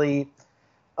really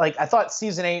like I thought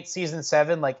season 8, season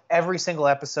 7, like every single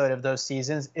episode of those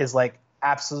seasons is like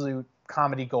absolute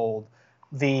comedy gold.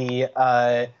 The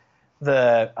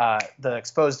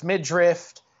exposed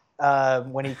midriff,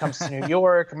 when he comes to New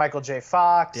York, Michael J.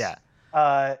 Fox. Yeah.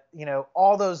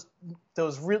 All those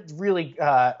really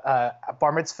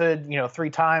bar mitzvah, 3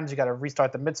 times. You got to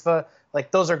restart the mitzvah.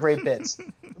 Like those are great bits.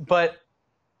 But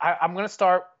I'm going to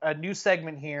start a new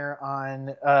segment here on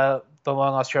the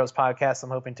Long Lost Heroes podcast.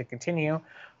 I'm hoping to continue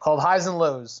called Highs and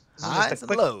Lows. Highs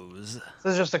and lows.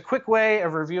 This is just a quick way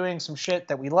of reviewing some shit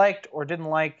that we liked or didn't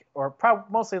like, or probably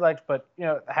mostly liked, but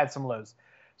had some lows.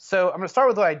 So I'm going to start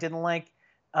with what I didn't like.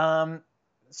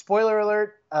 Spoiler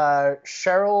alert: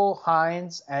 Cheryl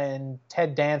Hines and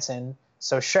Ted Danson.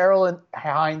 So Cheryl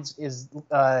Hines is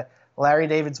Larry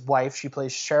David's wife. She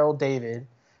plays Cheryl David.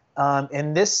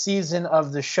 In this season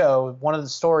of the show, one of the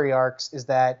story arcs is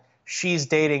that she's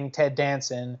dating Ted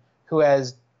Danson, who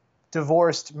has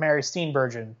divorced Mary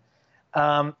Steenburgen.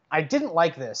 I didn't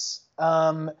like this.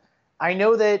 I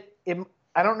know that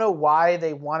I don't know why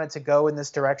they wanted to go in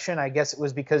this direction. I guess it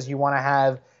was because you want to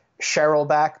have Cheryl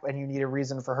back and you need a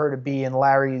reason for her to be in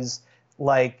Larry's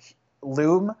like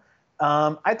loom.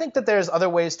 I think that there's other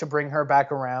ways to bring her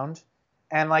back around.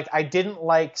 And like I didn't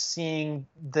like seeing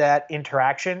that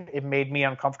interaction. It made me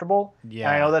uncomfortable. Yeah.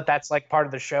 And I know that that's like part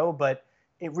of the show, but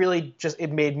it really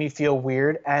it made me feel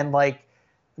weird. And like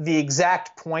the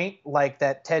exact point, like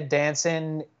that Ted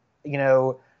Danson, the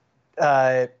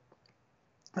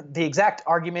exact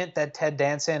argument that Ted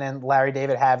Danson and Larry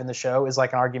David have in the show is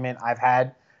like an argument I've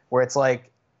had where it's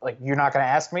like you're not going to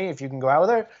ask me if you can go out with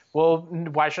her. Well,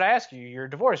 why should I ask you? You're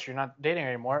divorced. You're not dating her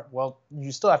anymore. Well,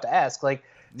 you still have to ask. Like,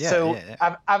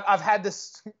 yeah. I've had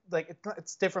this, like,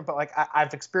 it's different, but like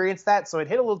I've experienced that. So it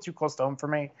hit a little too close to home for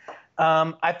me.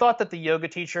 I thought that the yoga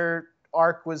teacher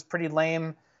arc was pretty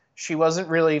lame. She wasn't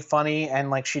really funny, and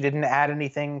like she didn't add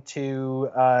anything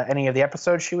to any of the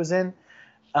episodes she was in.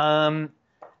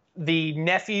 The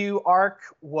nephew arc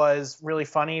was really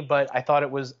funny, but I thought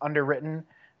it was underwritten.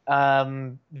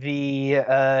 The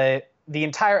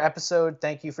entire episode,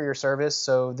 thank you for your service.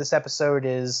 So this episode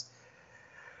is,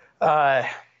 oh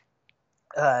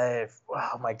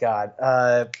my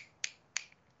God,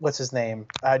 what's his name?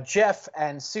 Jeff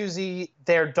and Susie,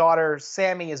 their daughter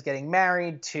Sammy is getting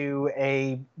married to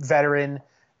a veteran.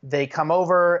 They come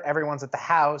over, everyone's at the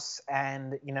house,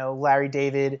 and Larry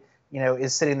David,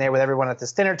 is sitting there with everyone at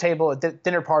this dinner table, a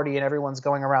dinner party, and everyone's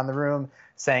going around the room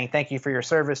saying thank you for your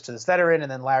service to this veteran,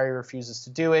 and then Larry refuses to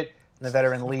do it, and the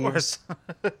veteran leaves.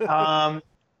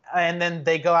 And then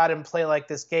they go out and play like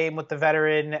this game with the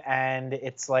veteran, and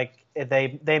it's like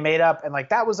they made up, and like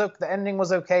that was okay, the ending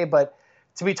was okay, but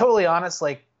to be totally honest,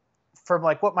 like from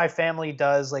like what my family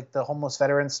does, like the homeless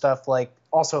veteran stuff, like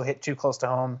also hit too close to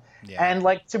home. Yeah. And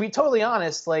like to be totally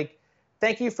honest, like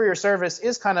thank you for your service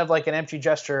is kind of like an empty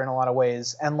gesture in a lot of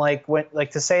ways. And like when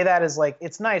like to say that is like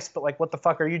it's nice, but like what the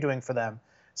fuck are you doing for them?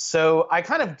 So I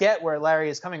kind of get where Larry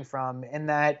is coming from in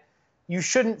that you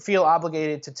shouldn't feel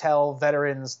obligated to tell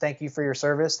veterans thank you for your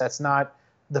service. That's not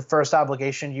the first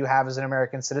obligation you have as an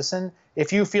American citizen.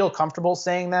 If you feel comfortable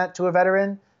saying that to a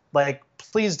veteran, like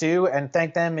please do, and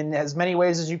thank them in as many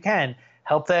ways as you can.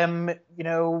 Help them,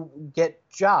 get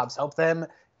jobs. Help them,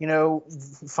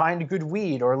 find good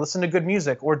weed or listen to good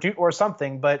music or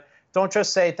something. But Don't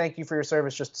just say thank you for your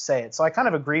service just to say it. So I kind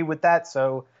of agree with that.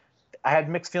 So I had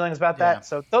mixed feelings about that. Yeah.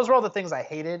 So those were all the things I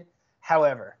hated.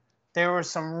 However, there were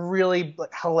some really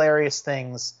hilarious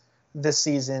things this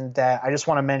season that I just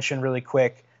want to mention really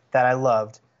quick that I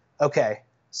loved. Okay,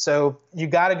 so you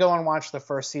got to go and watch the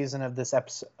first season of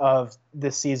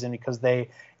this season because they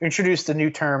introduced a new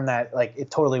term that like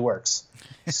it totally works.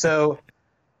 So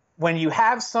when you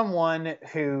have someone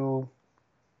who,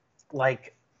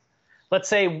 like, let's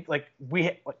say like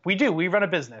we run a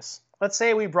business. Let's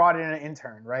say we brought in an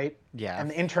intern, right? Yeah.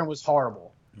 And the intern was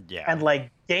horrible. Yeah. And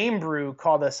like Game Brew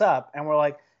called us up and we're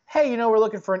like, hey, we're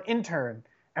looking for an intern.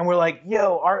 And we're like,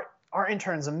 yo, our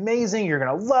intern's amazing. You're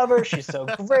gonna love her. She's so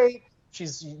great.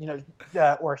 She's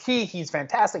or he's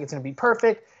fantastic. It's gonna be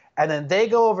perfect. And then they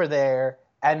go over there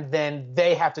and then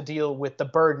they have to deal with the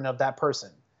burden of that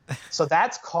person. So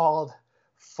that's called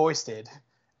foisted.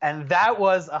 And that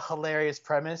was a hilarious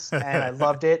premise, and I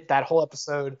loved it. That whole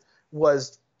episode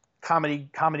was comedy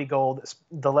gold.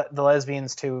 The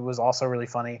lesbians too was also really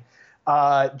funny.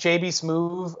 JB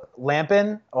Smoove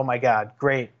Lampin, oh my god,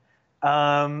 great.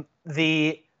 The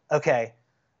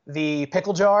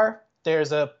pickle jar.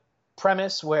 There's a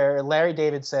premise where Larry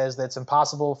David says that it's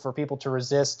impossible for people to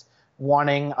resist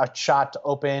wanting a shot to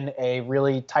open a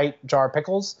really tight jar of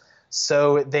pickles.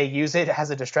 So they use it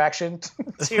as a distraction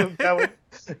to go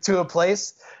to a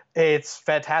place. It's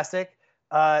fantastic.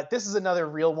 This is another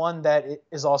real one that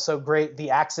is also great.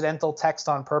 The accidental text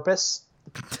on purpose.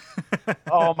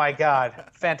 Oh my God.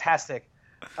 Fantastic.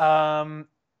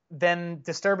 Then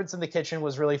Disturbance in the Kitchen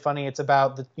was really funny. It's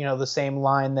about the same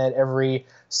line that every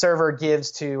server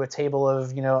gives to a table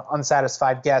of,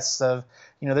 unsatisfied guests of,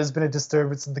 there's been a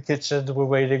disturbance in the kitchen. We're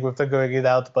waiting. We're figuring it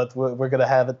out, but we're going to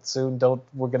have it soon.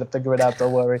 We're going to figure it out.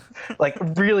 Don't worry. Like,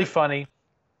 really funny.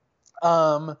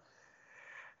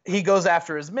 He goes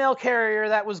after his mail carrier.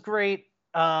 That was great.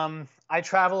 I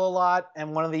travel a lot,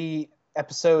 and one of the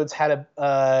episodes had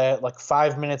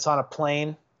 5 minutes on a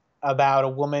plane about a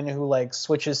woman who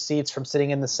switches seats from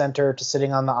sitting in the center to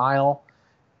sitting on the aisle,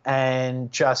 and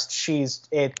she's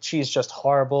just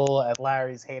horrible. And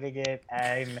Larry's hating it,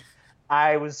 and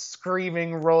I was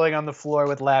screaming, rolling on the floor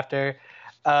with laughter.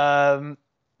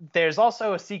 There's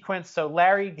also a sequence, so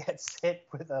Larry gets hit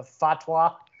with a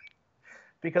fatwa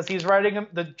because he's writing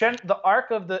the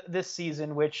arc of this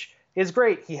season, which is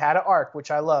great. He had an arc, which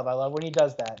I love. I love when he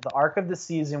does that. The arc of the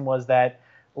season was that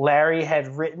Larry had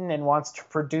written and wants to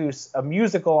produce a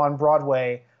musical on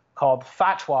Broadway called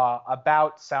Fatwa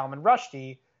about Salman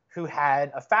Rushdie, who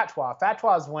had a fatwa.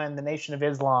 Fatwa is when the Nation of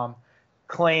Islam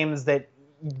claims that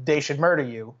they should murder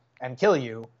you and kill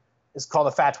you. Is called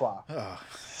a fatwa. Oh.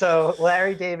 So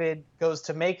Larry David goes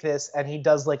to make this, and he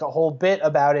does a whole bit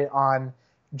about it on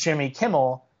Jimmy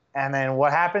Kimmel. And then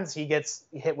what happens? He gets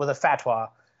hit with a fatwa,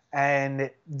 and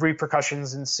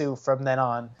repercussions ensue from then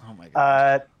on. Oh my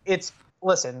God.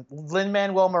 Listen,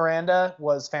 Lin-Manuel Miranda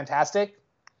was fantastic,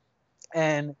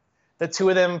 and the two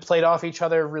of them played off each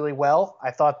other really well.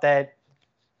 I thought that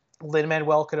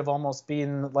Lin-Manuel could have almost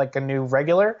been like a new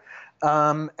regular.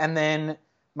 And then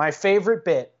my favorite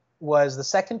bit was the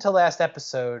second to last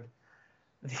episode.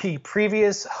 The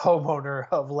previous homeowner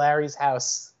of Larry's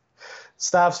house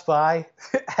stops by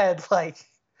and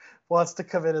wants to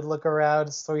come in and look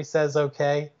around. So he says,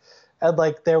 okay. And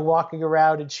they're walking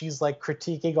around and she's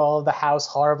critiquing all of the house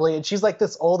horribly. And she's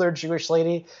this older Jewish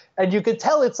lady. And you could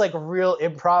tell it's real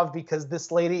improv because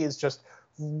this lady is just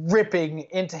ripping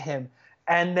into him.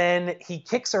 And then he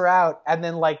kicks her out. And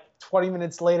then 20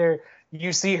 minutes later,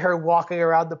 you see her walking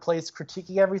around the place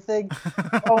critiquing everything.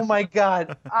 Oh my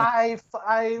God.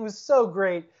 It was so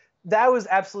great. That was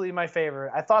absolutely my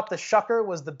favorite. I thought the shucker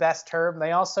was the best term.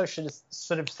 They also should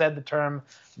have said the term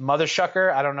mother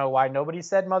shucker. I don't know why nobody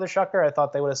said mother shucker. I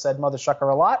thought they would have said mother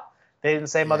shucker a lot. They didn't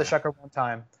say mother shucker one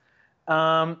time.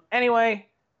 Anyway,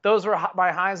 those were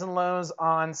my highs and lows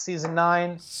on season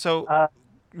 9. So,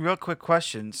 real quick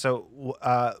question. So,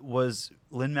 was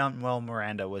Lin-Manuel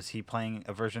Miranda, was he playing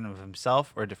a version of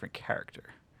himself or a different character?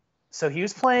 So he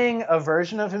was playing a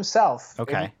version of himself.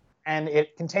 Okay. And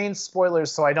it contains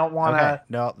spoilers, so I don't want to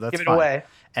give it fine. away.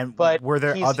 And but were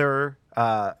there other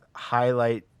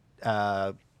highlight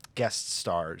guest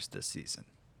stars this season?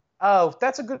 Oh,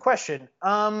 that's a good question.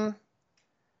 You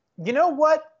know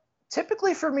what?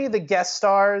 Typically for me, the guest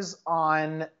stars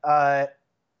on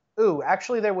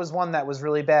actually there was one that was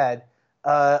really bad.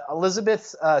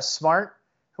 Elizabeth Smart,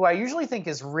 who I usually think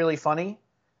is really funny,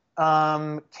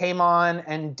 came on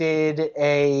and did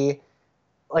a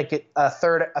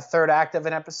third act of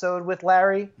an episode with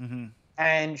Larry,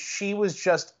 and she was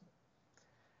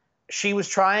she was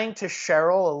trying to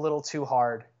Cheryl a little too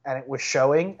hard, and it was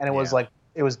showing, and it was like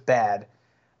it was bad.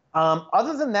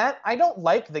 Other than that, I don't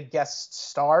like the guest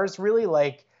stars really.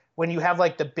 Like when you have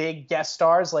like the big guest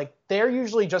stars, like they're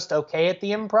usually just okay at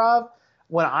the Improv.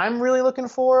 What I'm really looking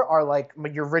for are like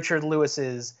your Richard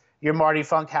Lewis's, your Marty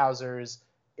Funkhausers,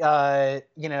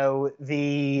 your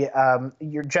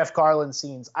Jeff Garland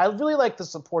scenes. I really like the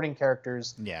supporting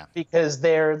characters. Yeah. Because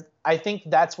I think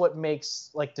that's what makes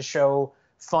like the show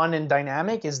fun and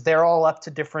dynamic is they're all up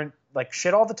to different like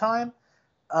shit all the time.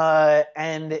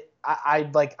 And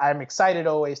I'm excited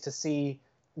always to see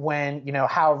when,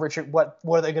 how what's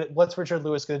Richard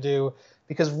Lewis going to do?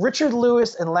 Because Richard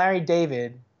Lewis and Larry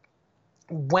David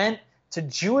went to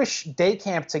Jewish day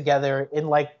camp together in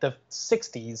like the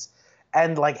 60s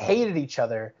and like hated each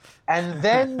other. And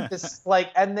then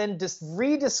just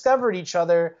rediscovered each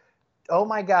other. Oh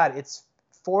my God, it's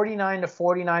 49 to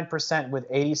 49%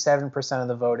 with 87% of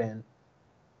the vote in.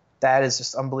 That is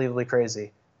just unbelievably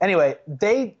crazy. Anyway,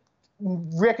 they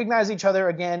recognize each other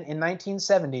again in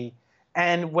 1970,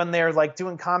 and when they're like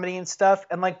doing comedy and stuff,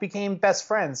 and like became best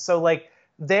friends. So like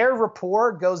their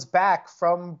rapport goes back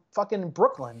from fucking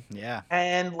Brooklyn. Yeah.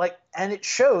 And it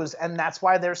shows, and that's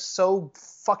why they're so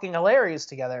fucking hilarious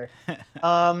together.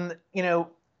 The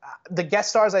guest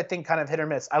stars I think kind of hit or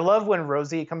miss. I love when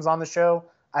Rosie comes on the show.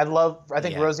 I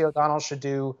think Rosie O'Donnell should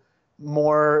do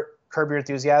more Curb Your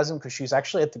Enthusiasm because she's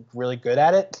actually really good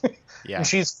at it. Yeah. And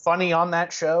she's funny on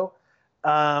that show.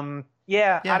 I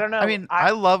don't know. I mean,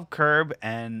 I love Curb,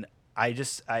 and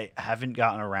I haven't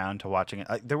gotten around to watching it.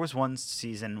 Like, there was one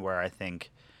season where I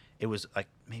think it was like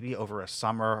maybe over a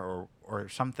summer or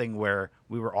something where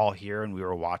we were all here and we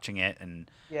were watching it,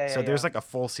 and there's like a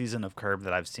full season of Curb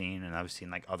that I've seen, and I've seen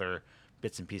like other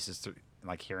bits and pieces through,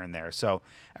 like here and there. So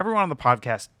everyone on the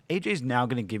podcast, AJ's now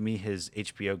going to give me his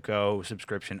HBO Go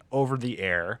subscription over the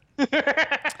air.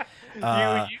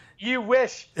 You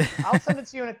wish. I'll send it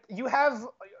to you.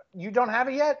 You don't have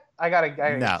it yet?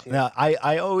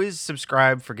 I always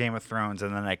subscribe for Game of Thrones,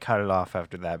 and then I cut it off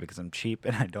after that because I'm cheap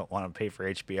and I don't want to pay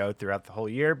for HBO throughout the whole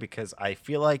year because I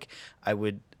feel like I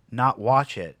would not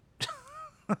watch it.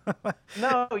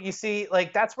 No, you see,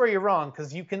 like that's where you're wrong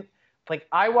because you can. Like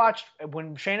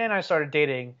when Shayna and I started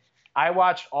dating, I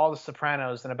watched all The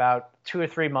Sopranos in about 2 or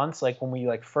 3 months. Like when we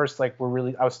first I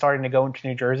was starting to go into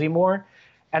New Jersey more,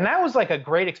 and that was like a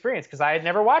great experience because I had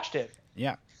never watched it.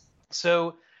 Yeah.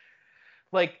 So,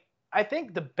 I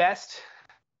think the best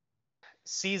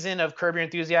season of Curb Your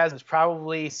Enthusiasm is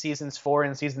probably seasons 4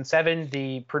 and season 7,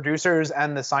 the producers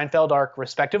and the Seinfeld arc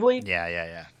respectively.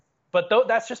 Yeah. But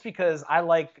that's just because I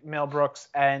like Mel Brooks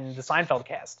and the Seinfeld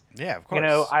cast. Yeah, of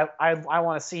course. I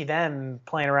want to see them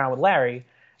playing around with Larry.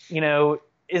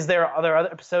 Is there other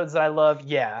episodes that I love?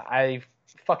 Yeah, I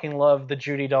fucking love the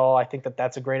Judy doll. I think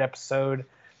that's a great episode.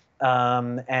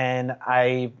 And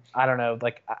I don't know,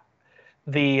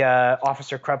 the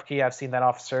Officer Krupke. I've seen that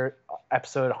Officer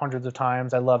episode hundreds of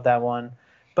times. I love that one.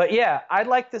 But yeah, I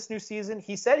like this new season.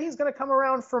 He said he's going to come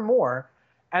around for more.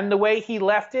 And the way he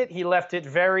left it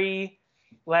very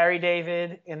Larry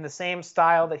David in the same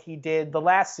style that he did the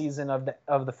last season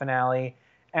of the finale.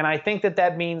 And I think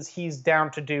that means he's down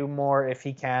to do more if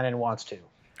he can and wants to.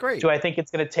 Great. Do I think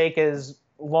it's going to take as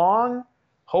long?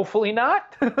 Hopefully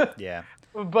not. Yeah.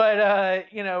 But,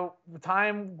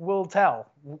 time will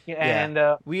tell. And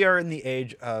we are in the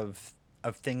age of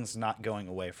things not going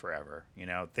away forever.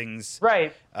 Things.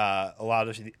 Right. A lot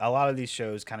of these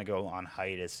shows kind of go on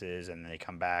hiatuses and they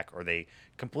come back, or they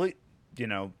complete,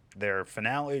 their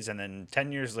finales, and then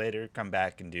 10 years later come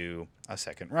back and do a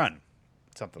second run,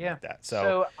 something like that.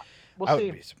 So we'll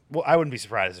see. I wouldn't be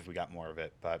surprised if we got more of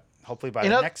it, but hopefully by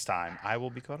the next time I will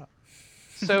be caught up.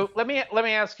 So let me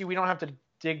ask you. We don't have to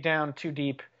dig down too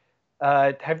deep.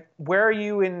 Where are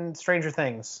you in Stranger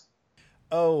Things?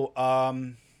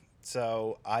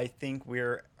 So I think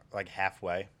we're like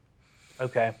halfway.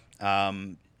 Okay.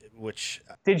 Which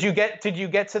did you get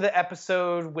to the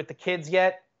episode with the kids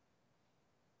yet?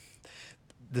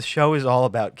 The show is all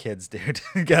about kids, dude.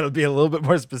 You got to be a little bit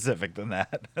more specific than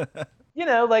that.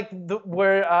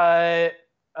 Where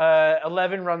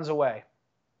 11 runs away.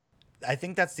 I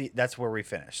think that's where we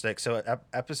finished.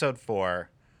 Episode 4.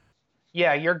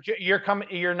 Yeah,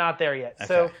 you're not there yet.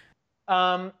 Okay.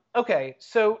 So, okay.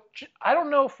 So I don't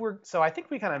know if I think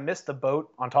we kind of missed the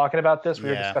boat on talking about this. We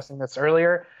were discussing this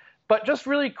earlier, but just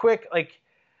really quick,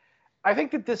 I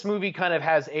think that this movie kind of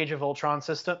has Age of Ultron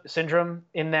syndrome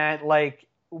in that,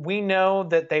 we know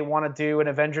that they want to do an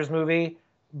Avengers movie,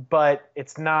 but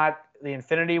it's not the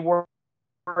Infinity War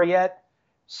yet.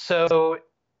 So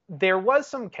there was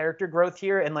some character growth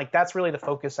here, and that's really the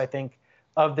focus, I think,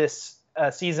 of this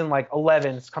season like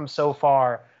 11 comes so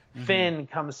far. Mm-hmm. Finn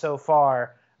comes so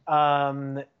far.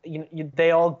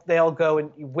 They all go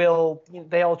and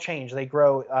they all change. They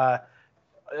grow.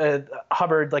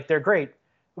 Hubbard, like they're great,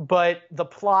 but the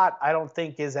plot I don't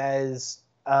think is as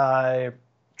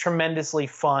tremendously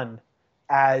fun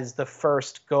as the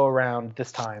first go around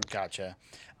this time. Gotcha.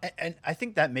 And I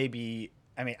think that maybe,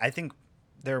 I mean, I think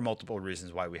there are multiple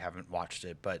reasons why we haven't watched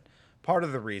it, but part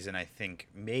of the reason I think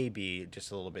maybe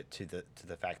just a little bit to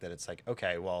the fact that it's like,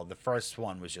 okay, well, the first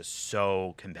one was just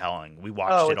so compelling. We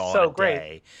watched it all in a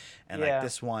day. And like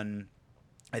this one,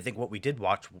 I think what we did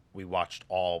watch, we watched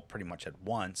all pretty much at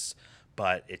once,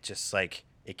 but it just like,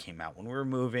 it came out when we were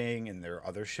moving, and there are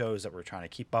other shows that we're trying to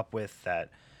keep up with that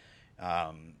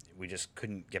we just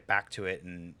couldn't get back to it.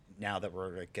 And now that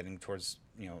we're like getting towards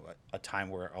a time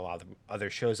where a lot of the other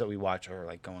shows that we watch are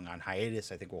like going on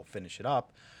hiatus, I think we'll finish it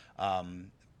up.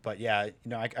 But yeah,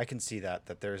 I can see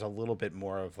that there's a little bit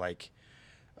more of like,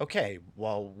 okay,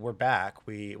 well, we're back.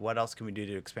 What else can we do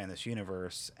to expand this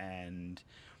universe? And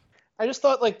I just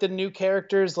thought like the new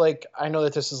characters, like I know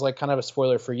that this is like kind of a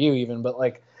spoiler for you even, but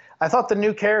like I thought the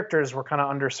new characters were kind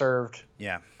of underserved.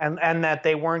 Yeah. And that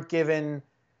they weren't given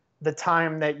the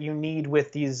time that you need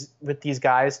with these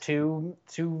guys to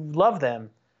love them.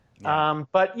 Yeah.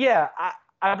 But yeah,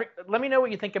 let me know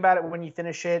what you think about it when you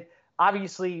finish it.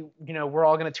 Obviously, we're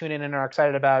all going to tune in and are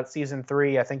excited about season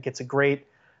 3. I think it's a great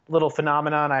little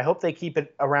phenomenon. I hope they keep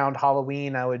it around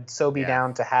Halloween. I would so be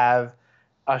down to have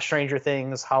Stranger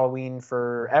Things Halloween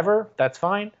forever. That's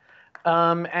fine.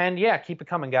 And yeah, keep it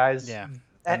coming, guys. Yeah.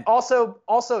 And also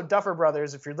Duffer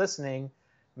Brothers, if you're listening,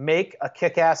 make a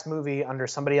kick-ass movie under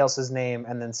somebody else's name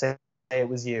and then say it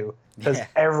was you, because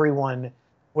everyone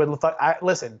would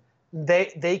listen.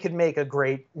 They could make a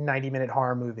great 90-minute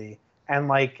horror movie, and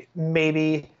like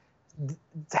maybe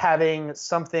having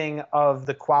something of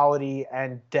the quality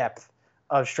and depth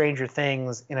of Stranger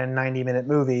Things in a 90-minute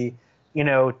movie,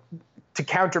 to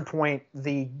counterpoint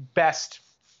the best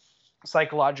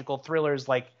psychological thrillers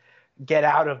like Get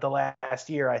Out of the last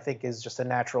year, I think is just a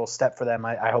natural step for them.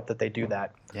 I hope that they do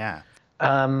that. Yeah.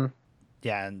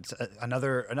 Yeah, and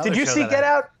another. Did you show see Get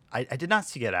Out? I did not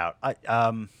see Get Out.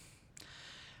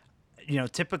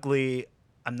 Typically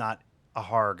I'm not a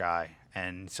horror guy,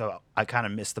 and so I kind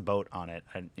of missed the boat on it.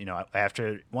 And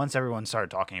once everyone started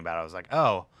talking about it, I was like,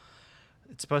 oh,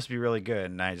 it's supposed to be really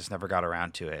good, and I just never got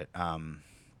around to it.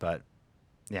 But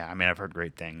yeah, I mean, I've heard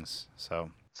great things. So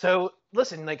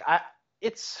listen, like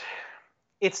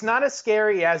it's not as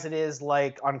scary as it is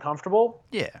like uncomfortable.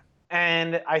 Yeah.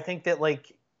 And I think that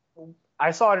like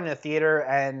I saw it in a theater,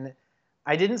 and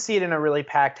I didn't see it in a really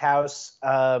packed house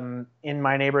in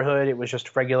my neighborhood. It was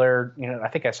just regular, I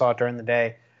think I saw it during the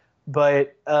day.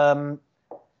 But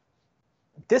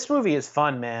this movie is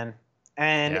fun, man.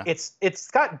 And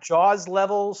it's got Jaws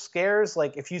level scares.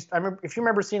 Like if you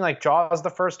remember seeing like Jaws the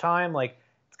first time, like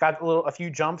it's got a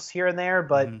few jumps here and there,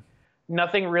 but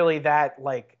nothing really that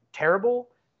like terrible,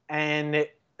 and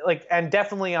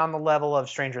definitely on the level of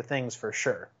Stranger Things for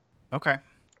sure. Okay.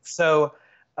 So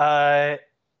I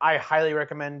highly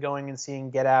recommend going and seeing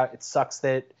Get Out. It sucks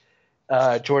that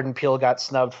Jordan Peele got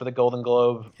snubbed for the Golden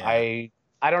Globe. Yeah.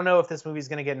 I don't know if this movie's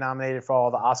going to get nominated for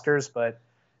all the Oscars, but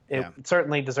it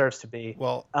certainly deserves to be.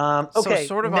 Well, okay. So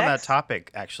sort of next, on that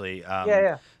topic, actually.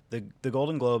 The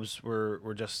Golden Globes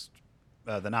were just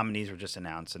the nominees were just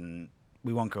announced, and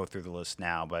we won't go through the list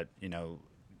now, but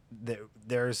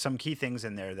there's some key things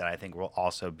in there that I think will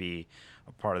also be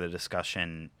a part of the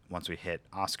discussion once we hit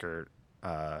Oscar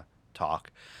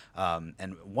talk.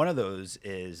 And one of those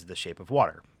is The Shape of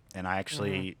Water. And I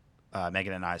actually,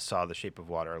 Megan and I saw The Shape of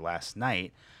Water last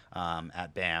night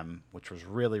at BAM, which was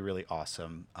really, really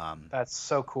awesome. That's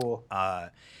so cool.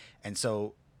 And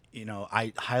so,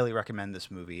 I highly recommend this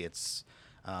movie. It's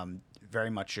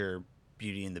very much your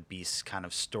Beauty and the Beast kind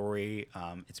of story.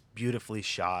 It's beautifully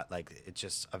shot. Like it's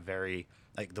just a very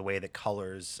like the way the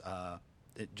colors,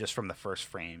 just from the first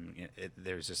frame,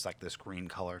 there's just like this green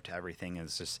color to everything.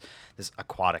 It's just this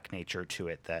aquatic nature to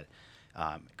it that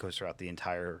goes throughout the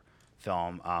entire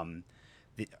film.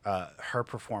 Her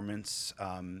performance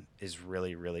is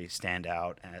really, really stand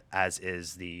out, as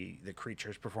is the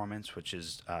creature's performance, which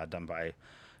is done by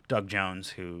Doug Jones,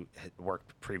 who had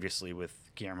worked previously with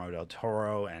Guillermo del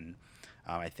Toro, and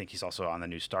I think he's also on the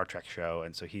new Star Trek show,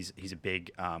 and so he's a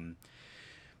big.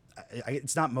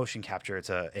 It's not motion capture. It's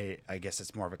I guess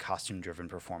it's more of a costume-driven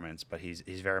performance, but he's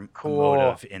very cool.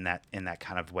 Emotive in that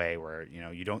kind of way where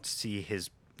you don't see his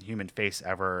human face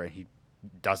ever, and he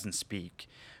doesn't speak,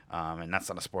 and that's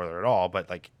not a spoiler at all. But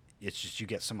like it's just you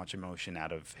get so much emotion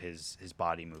out of his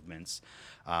body movements,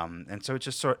 and so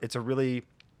it's a really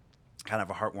kind of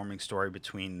a heartwarming story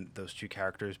between those two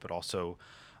characters, but also,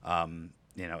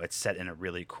 it's set in a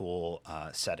really cool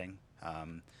setting. I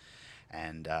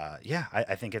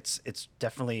think it's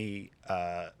definitely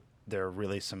there are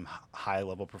really some high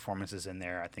level performances in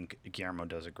there. I think Guillermo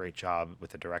does a great job with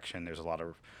the direction.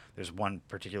 There's one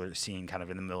particular scene kind of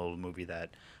in the middle of the movie that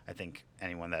I think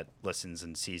anyone that listens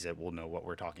and sees it will know what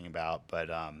we're talking about. But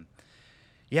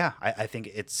I think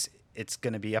it's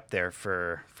going to be up there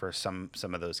for some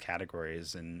of those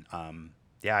categories, and I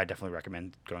definitely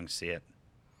recommend going to see it.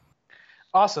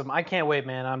 Awesome! I can't wait,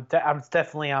 man. I'm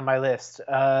definitely on my list.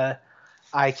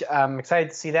 I'm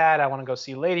excited to see that. I want to go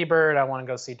see Lady Bird. I want to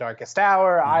go see Darkest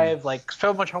Hour. Mm-hmm. I have like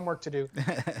so much homework to do,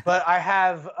 but I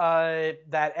have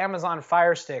that Amazon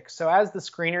Fire Stick. So as the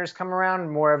screeners come around,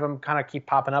 more of them kind of keep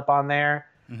popping up on there.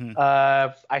 Mm-hmm.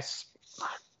 I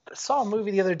saw a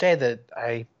movie the other day that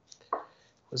I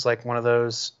was like one of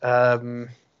those.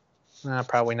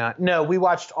 Probably not. No, we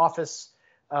watched Office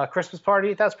Christmas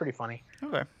Party. That's pretty funny.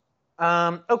 Okay.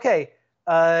 Okay.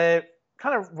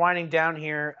 Kind of winding down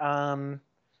here. I've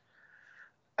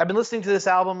been listening to this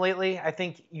album lately. I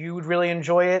think you would really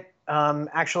enjoy it,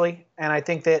 actually. And I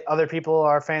think that other people,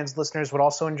 our fans, listeners, would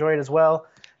also enjoy it as well.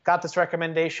 Got this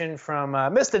recommendation from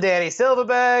Mr. Danny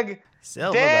Silverbag.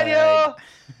 Daniel,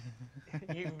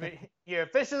 you're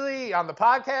officially on the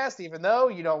podcast, even though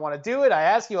you don't want to do it. I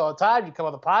ask you all the time. You come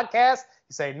on the podcast.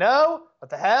 You say, no, what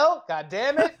the hell? God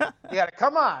damn it. You got to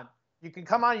come on. You can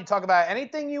come on. You talk about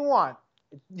anything you want.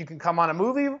 You can come on a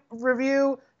movie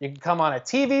review. You can come on a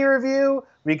TV review.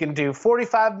 We can do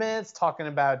 45 minutes talking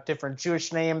about different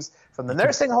Jewish names from the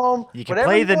nursing home. You can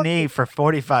play the knee for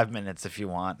 45 minutes if you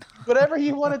want. Whatever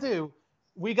you want to do,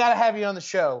 we got to have you on the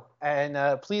show.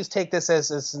 And please take this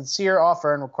as a sincere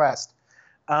offer and request.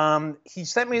 He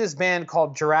sent me this band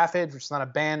called Giraffage, which is not a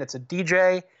band. It's a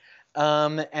DJ.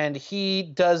 And he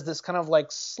does this kind of like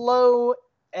slow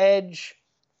edge.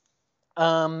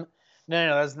 No,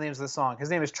 that's the name of the song. His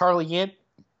name is Charlie Yint.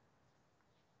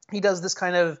 He does this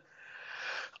kind of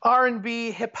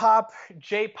R&B, hip-hop,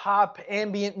 J-pop,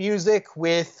 ambient music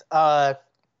with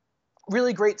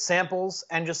really great samples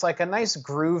and just like a nice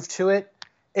groove to it.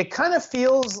 It kind of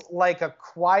feels like a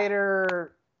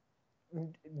quieter,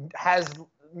 has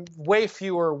way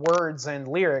fewer words and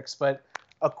lyrics, but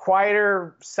a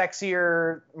quieter,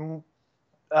 sexier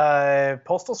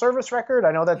Postal Service record.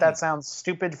 I know that sounds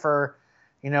stupid for,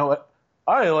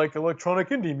 I like electronic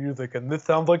indie music, and this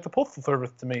sounds like the Postal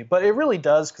Service to me. But it really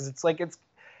does, because it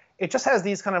just has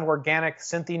these kind of organic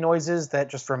synthy noises that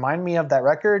just remind me of that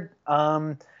record.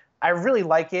 I really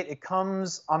like it. It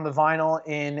comes on the vinyl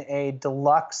in a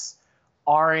deluxe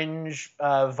orange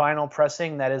vinyl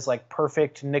pressing that is like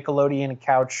perfect Nickelodeon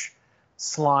couch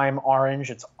slime orange.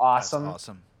 It's awesome. That's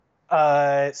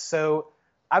awesome. So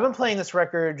I've been playing this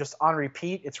record just on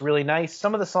repeat. It's really nice.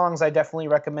 Some of the songs I definitely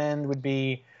recommend would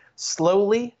be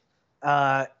Slowly,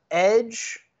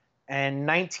 Edge, and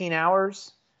 19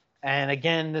 Hours. And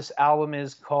again, this album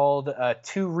is called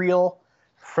Too Real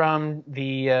from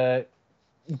the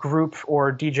group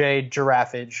or DJ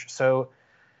Giraffage. So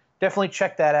definitely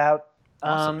check that out.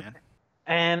 Awesome, man.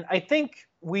 And I think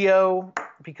we owe,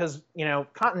 because,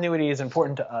 continuity is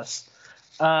important to us,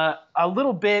 a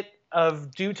little bit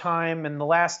of due time in the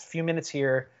last few minutes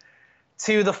here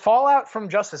to the fallout from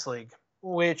Justice League,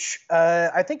 which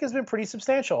I think has been pretty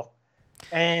substantial.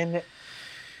 And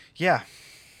yeah.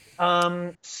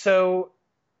 So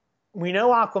we know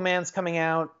Aquaman's coming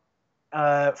out.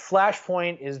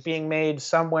 Flashpoint is being made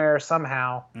somewhere,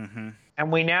 somehow. Mm-hmm.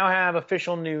 And we now have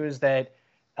official news that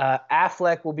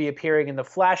Affleck will be appearing in the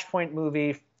Flashpoint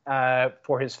movie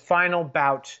for his final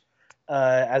bout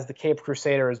as the Caped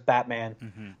Crusader as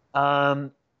Batman. Mm-hmm.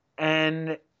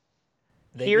 And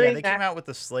they came out with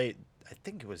the slate, I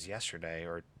think it was yesterday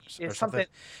or something.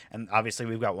 And obviously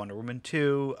we've got Wonder Woman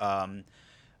 2.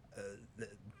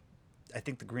 I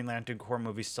think the Green Lantern Corps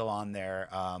movie's still on there.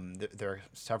 There are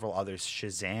several others.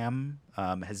 Shazam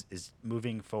is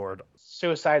moving forward.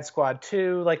 Suicide Squad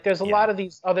 2. Like, there's a lot of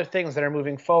these other things that are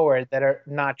moving forward that are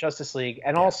not Justice League.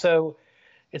 And also,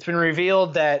 it's been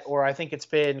revealed that, or I think it's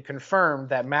been confirmed,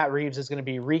 that Matt Reeves is going to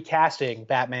be recasting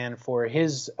Batman for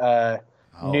his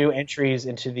new entries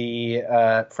into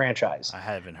the franchise. I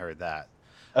haven't heard that.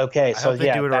 Okay, I hope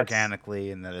they do it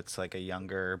organically and that it's like a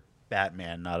younger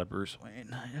Batman, not a Bruce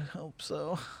Wayne. I hope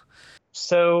so.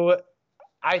 So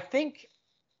I think,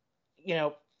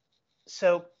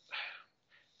 so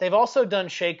they've also done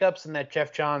shakeups in that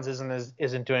Jeff Johns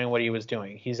isn't doing what he was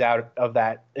doing. He's out of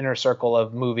that inner circle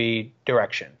of movie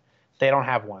direction. They don't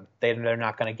have one. They're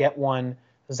not going to get one.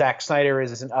 Zack Snyder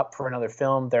isn't up for another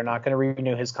film. They're not going to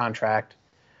renew his contract.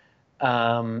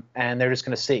 And they're just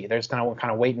going to see. They're just going to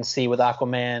kind of wait and see with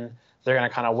Aquaman. They're going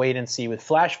to kind of wait and see with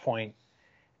Flashpoint.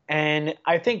 And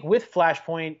I think with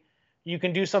Flashpoint, you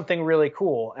can do something really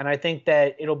cool. And I think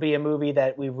that it'll be a movie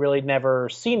that we've really never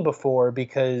seen before,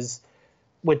 because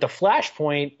with the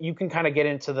Flashpoint, you can kind of get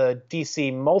into the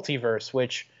DC multiverse,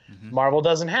 which Marvel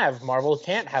doesn't have. Marvel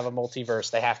can't have a multiverse.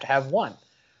 They have to have one.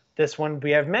 This one,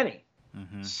 we have many.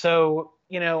 So,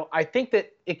 I think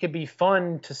that it could be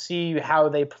fun to see how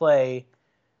they play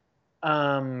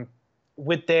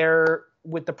with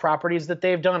the properties that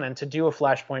they've done, and to do a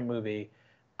Flashpoint movie.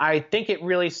 I think it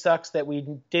really sucks that we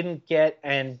didn't get,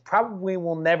 and probably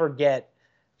will never get,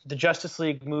 the Justice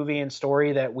League movie and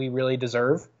story that we really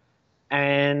deserve.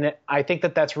 And I think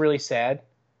that that's really sad.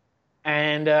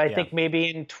 And I think maybe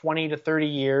in 20 to 30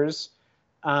 years,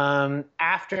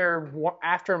 after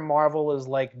Marvel is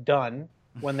like done,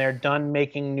 when they're done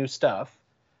making new stuff,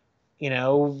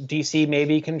 DC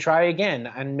maybe can try again,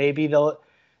 and maybe they'll,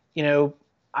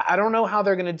 I don't know how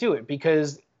they're going to do it,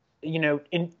 because,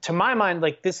 to my mind,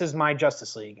 like, this is my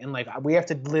Justice League, and like we have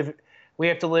to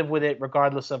live with it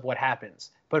regardless of what happens.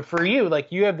 But for you,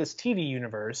 like, you have this TV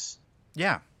universe,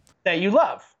 that you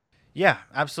love. Yeah,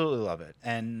 absolutely love it.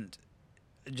 And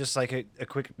just like a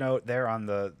quick note there on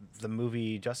the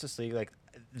movie Justice League, like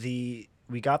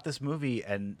we got this movie,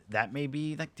 and that may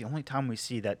be like the only time we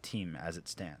see that team as it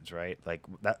stands, right? Like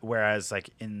that. Whereas like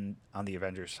on the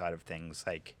Avengers side of things,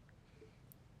 like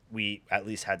we at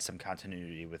least had some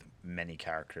continuity with many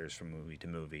characters from movie to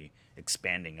movie,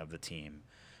 expanding of the team.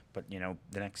 But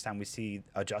the next time we see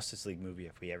a Justice League movie,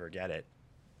 if we ever get it,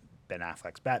 Ben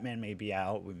Affleck's Batman may be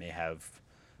out. We may have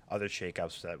other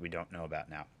shakeups that we don't know about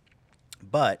now.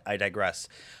 But I digress,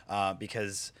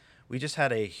 because we just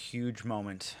had a huge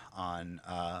moment on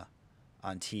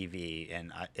TV,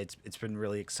 and it's been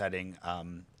really exciting.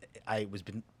 I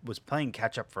was playing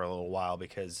catch up for a little while,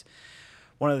 because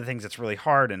one of the things that's really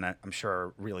hard, and I'm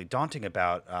sure really daunting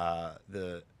about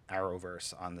the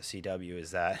Arrowverse on the CW,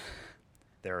 is that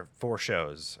there are 4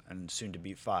 shows, and soon to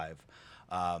be 5,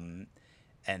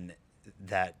 and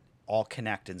that all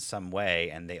connect in some way,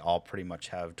 and they all pretty much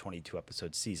have 22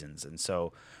 episode seasons. And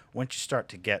so once you start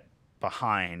to get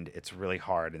behind, it's really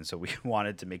hard. And so we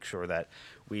wanted to make sure that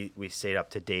we stayed up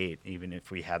to date, even if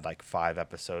we had like 5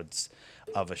 episodes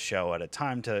of a show at a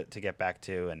time to get back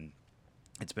to. And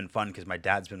it's been fun, because my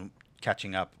dad's been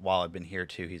catching up while I've been here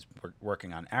too. He's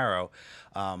working on Arrow.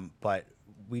 But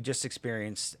we just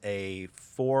experienced a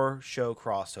 4-show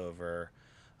crossover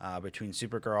between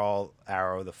Supergirl,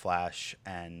 Arrow, The Flash,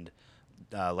 and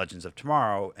Legends of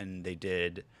Tomorrow, and they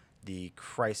did the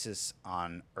Crisis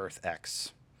on Earth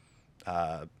X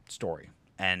story,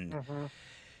 and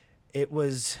it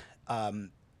was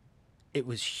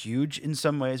huge in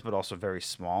some ways, but also very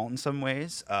small in some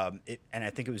ways. And I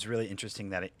think it was really interesting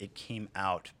that it came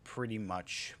out pretty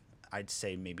much, I'd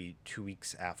say maybe 2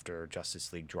 weeks after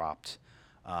Justice League dropped.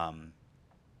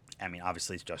 I mean,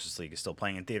 obviously, Justice League is still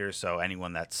playing in theaters, so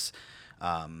anyone that's,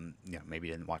 maybe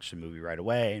didn't watch the movie right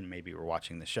away, and maybe we're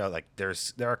watching the show, like there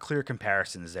are clear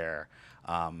comparisons there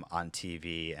on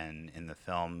TV and in the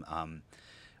film.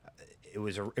 It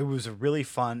was a really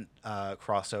fun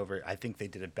crossover. I think they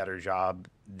did a better job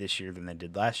this year than they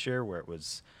did last year, where it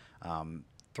was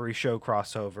 3-show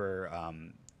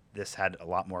crossover. This had a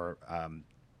lot more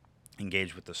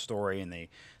engaged with the story, and they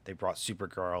brought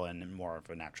Supergirl in more of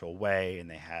a natural way, and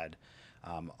they had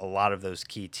a lot of those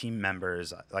key team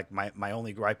members. Like my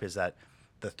only gripe is that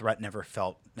the threat never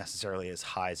felt necessarily as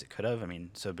high as it could have. I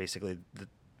mean, so basically the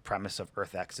premise of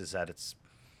Earth X is that it's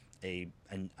a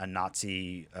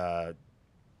Nazi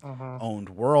owned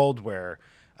world where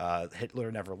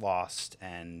Hitler never lost,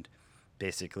 and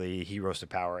basically he rose to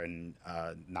power, and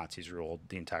Nazis ruled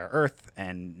the entire Earth,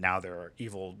 and now there are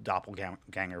evil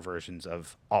doppelganger versions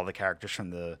of all the characters from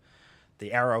the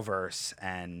Arrowverse,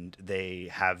 and they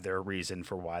have their reason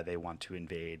for why they want to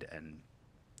invade. And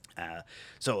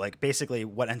so like basically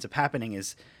what ends up happening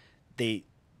is the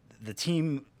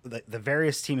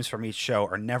various teams from each show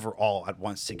are never all at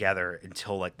once together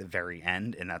until like the very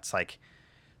end, and that's like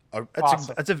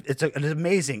Awesome. it's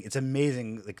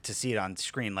amazing like to see it on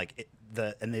screen. Like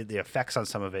the effects on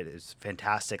some of it is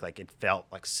fantastic. Like it felt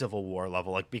like Civil War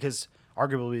level, like because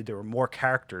arguably there were more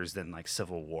characters than like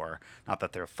Civil War. Not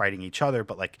that they're fighting each other,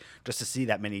 but like just to see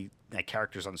that many like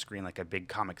characters on screen, like a big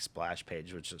comic splash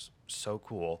page, which is so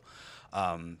cool.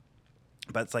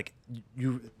 But it's like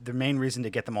the main reason to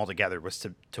get them all together was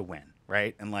to win,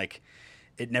 right? And like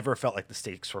it never felt like the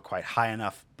stakes were quite high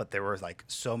enough, but there were like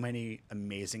so many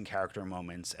amazing character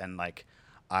moments, and like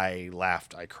I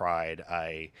laughed, I cried,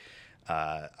 I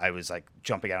I was like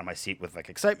jumping out of my seat with like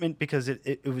excitement because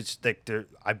it was like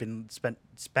I've been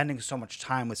spending so much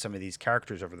time with some of these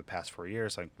characters over the past 4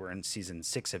 years. Like we're in season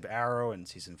 6 of Arrow and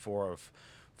season 4 of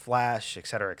Flash, et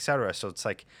cetera, et cetera. So it's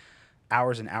like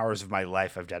hours and hours of my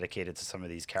life I've dedicated to some of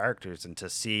these characters, and to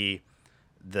see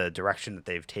the direction that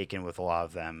they've taken with a lot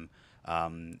of them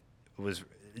was,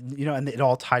 and it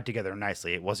all tied together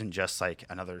nicely. It wasn't just like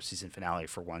another season finale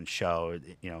for one show.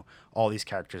 All these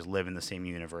characters live in the same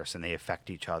universe and they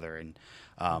affect each other. And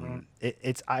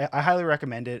I highly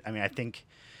recommend it. I mean,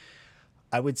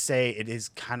 I would say it is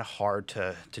kind of hard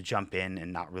to jump in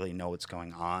and not really know what's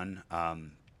going on. I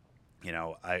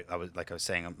was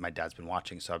saying, my dad's been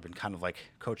watching, so I've been kind of like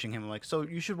coaching him, like, so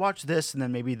you should watch this and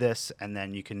then maybe this, and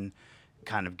then you can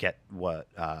kind of get what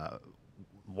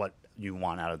you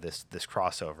want out of this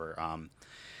crossover.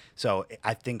 So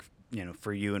I think,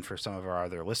 for you and for some of our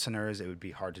other listeners, it would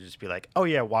be hard to just be like, oh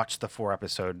yeah, watch the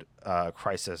 4-episode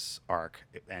Crisis arc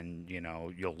and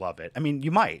you'll love it. I mean,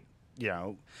 you might,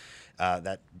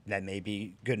 that may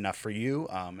be good enough for you,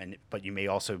 but you may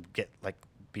also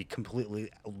be completely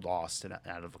lost and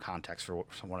out of context for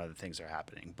one of the things that are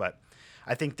happening. But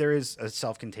I think there is a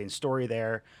self-contained story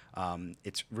there.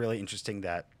 It's really interesting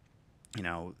that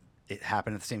it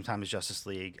happened at the same time as Justice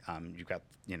League. You've got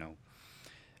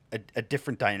a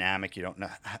different dynamic. You don't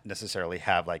necessarily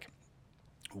have like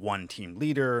one team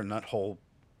leader and that whole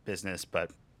business,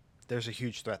 but there's a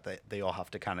huge threat that they all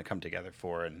have to kind of come together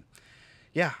for. And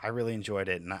yeah, I really enjoyed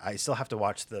it, and I still have to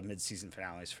watch the mid-season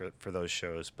finales for those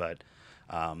shows, but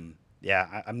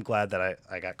yeah, I'm glad that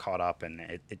I got caught up,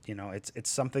 and it's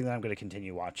something that I'm going to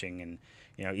continue watching. And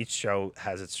each show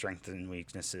has its strengths and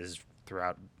weaknesses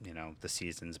throughout the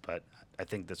seasons, but I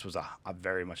think this was a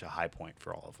very much a high point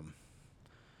for all of them.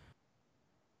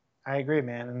 I agree,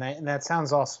 man, and that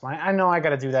sounds awesome. I know I got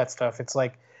to do that stuff. It's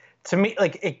like, to me,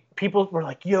 like people were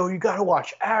like, "Yo, you got to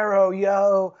watch Arrow,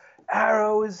 yo."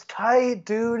 Arrow is tight,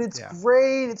 dude. It's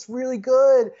great. It's really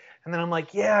good. And then I'm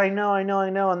like, yeah, I know.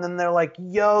 And then they're like,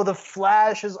 yo, The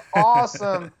Flash is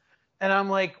awesome. And I'm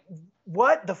like,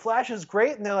 what? The Flash is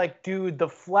great? And they're like, dude, The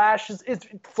Flash is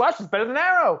better than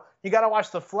Arrow. You got to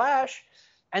watch The Flash.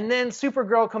 And then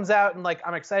Supergirl comes out, and like,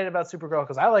 I'm excited about Supergirl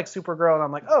because I like Supergirl. And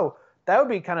I'm like, oh, that would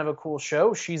be kind of a cool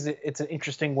show. It's an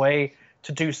interesting way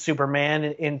to do Superman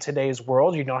in today's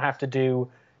world. You don't have to do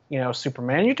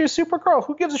Superman, you do Supergirl.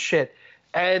 Who gives a shit?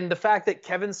 And the fact that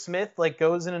Kevin Smith like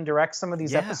goes in and directs some of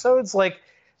these episodes, like,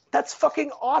 that's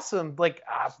fucking awesome. Like,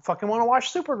 I fucking want to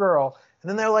watch Supergirl. And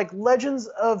then they're like, Legends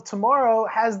of Tomorrow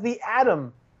has the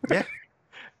Atom. Yeah.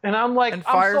 And I'm like,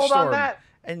 I'm sold on that.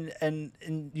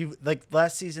 And you, like,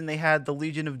 last season they had the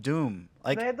Legion of Doom.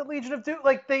 Like, they had the Legion of Doom.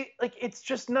 Like, it's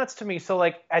just nuts to me. So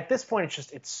like at this point,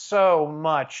 it's so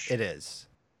much. It is.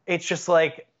 It's just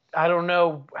like, I don't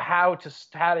know how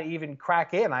to even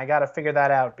crack in. I got to figure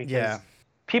that out because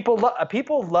people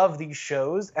love these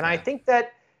shows, and I think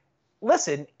that,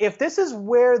 listen, if this is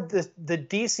where the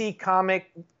DC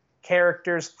comic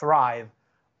characters thrive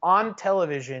on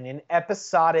television in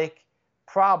episodic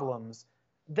problems,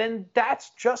 then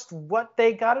that's just what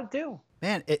they got to do.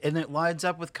 Man, and it lines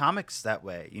up with comics that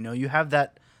way. You have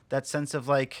that sense of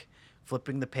like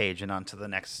flipping the page and onto the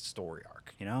next story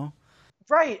arc.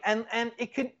 Right, and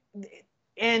it could.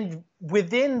 And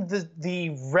within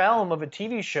the realm of a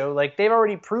TV show, like, they've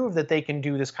already proved that they can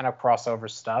do this kind of crossover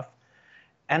stuff.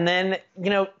 And then,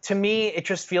 to me, it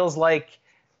just feels like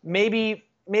maybe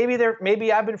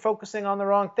I've been focusing on the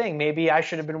wrong thing. Maybe I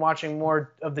should have been watching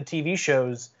more of the TV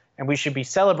shows, and we should be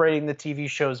celebrating the TV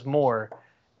shows more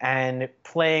and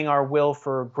playing our will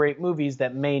for great movies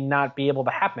that may not be able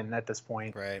to happen at this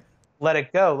point. Right. Let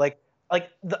it go. Like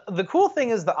the cool thing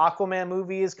is the Aquaman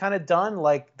movie is kind of done.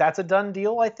 Like, that's a done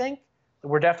deal, I think.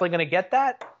 We're definitely going to get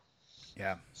that.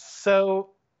 Yeah.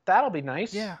 So that'll be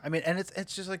nice. Yeah. I mean, and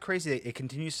it's just like crazy. It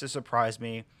continues to surprise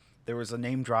me. There was a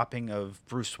name dropping of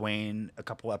Bruce Wayne a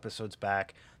couple episodes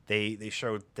back. They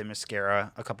showed the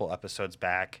mascara a couple episodes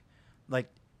back. Like,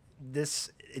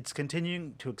 this, it's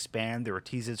continuing to expand. There were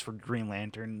teases for Green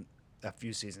Lantern a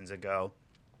few seasons ago.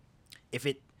 If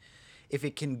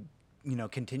it can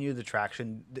continue the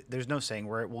traction, there's no saying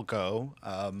where it will go.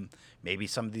 Maybe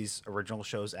some of these original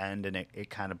shows end and it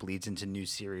kind of bleeds into new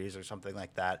series or something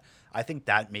like that. I think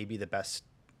that may be the best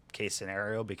case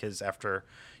scenario, because after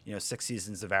 6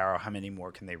 seasons of Arrow, how many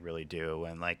more can they really do?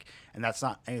 And that's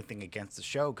not anything against the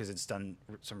show, because it's done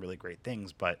some really great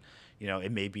things, but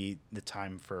it may be the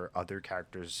time for other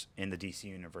characters in the DC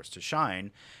universe to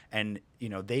shine. And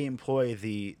they employ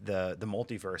the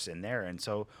multiverse in there, and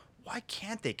so why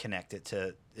can't they connect it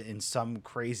to in some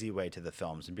crazy way to the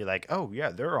films and be like, oh yeah,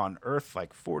 they're on Earth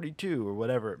like 42 or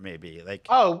whatever it may be. Like,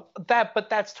 but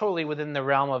that's totally within the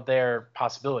realm of their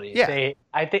possibilities. Yeah.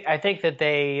 I think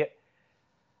that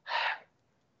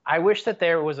I wish that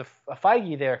there was a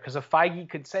Feige there, because a Feige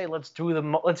could say, let's do a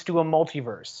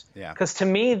multiverse. Yeah. Because to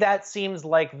me, that seems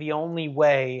like the only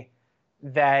way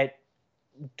that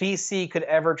DC could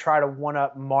ever try to one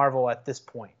up Marvel at this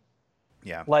point.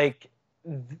 Yeah. Like,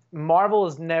 Marvel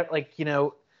is never, like, you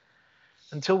know,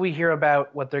 until we hear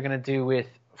about what they're gonna do with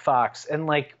Fox, and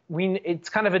like it's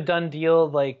kind of a done deal,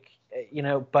 like, you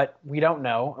know, but we don't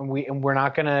know, and we're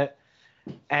not gonna,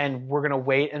 and we're gonna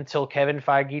wait until Kevin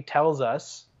Feige tells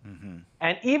us. Mm-hmm.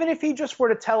 And even if he just were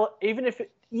to tell, even if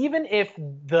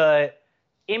the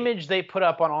image they put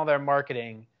up on all their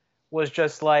marketing was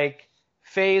just like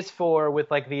Phase 4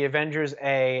 with like the Avengers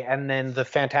A and then the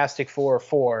Fantastic Four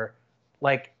 4,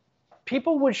 like,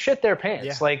 people would shit their pants.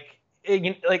 Yeah. Like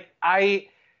I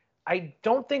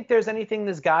don't think there's anything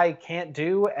this guy can't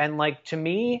do. And like, to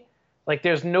me, like,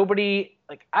 there's nobody,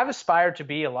 like, I've aspired to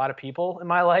be a lot of people in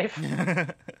my life.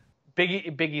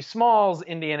 Biggie Smalls,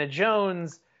 Indiana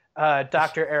Jones,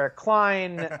 Dr. Eric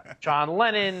Klein, John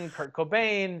Lennon, Kurt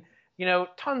Cobain, you know,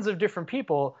 tons of different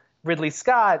people, Ridley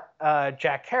Scott,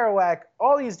 Jack Kerouac,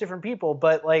 all these different people.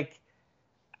 But like,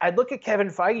 I look at Kevin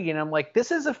Feige and I'm like,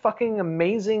 this is a fucking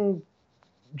amazing,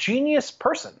 genius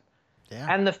person. Yeah.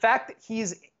 And the fact that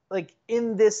he's like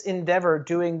in this endeavor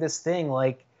doing this thing,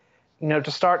 like, you know,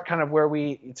 to start kind of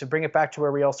to bring it back to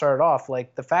where we all started off,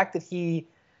 like the fact that he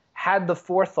had the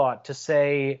forethought to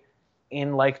say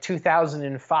in like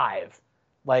 2005,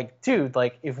 like, dude,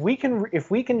 like, if we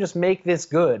can just make this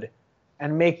good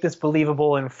and make this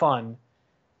believable and fun,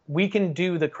 we can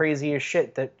do the craziest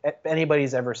shit that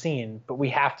anybody's ever seen, but we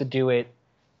have to do it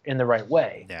in the right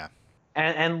way. Yeah.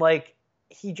 And like,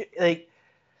 he's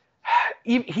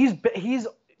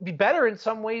better in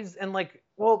some ways, and like,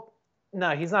 well,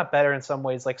 no, he's not better in some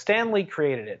ways. Like, Stan Lee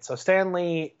created it, so Stan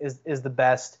Lee is the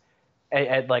best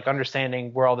at like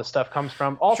understanding where all this stuff comes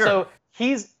from. Also, Sure.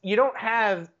 You don't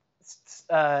have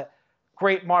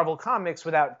great Marvel comics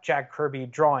without Jack Kirby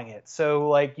drawing it. So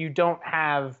like, you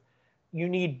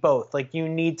need both. Like, you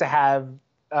need to have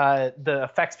the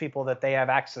effects people that they have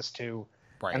access to,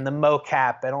 Right. and the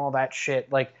mocap and all that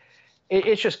shit. Like,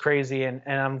 it's just crazy, and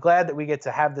I'm glad that we get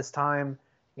to have this time.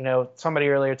 You know, somebody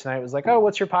earlier tonight was like, oh,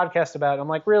 what's your podcast about? I'm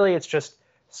like, really, it's just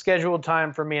scheduled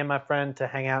time for me and my friend to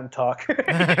hang out and talk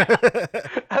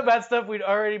about stuff we'd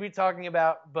already be talking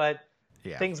about, but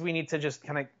things we need to just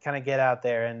kind of get out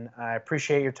there. And I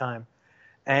appreciate your time.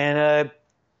 And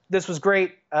this was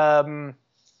great.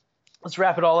 Let's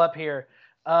wrap it all up here.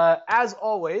 As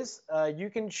always, you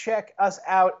can check us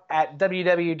out at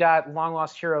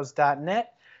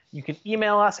www.longlostheroes.net. You can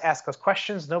email us, ask us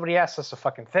questions. Nobody asks us a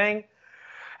fucking thing.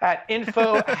 At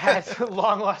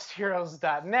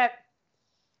info@longlostheroes.net.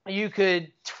 You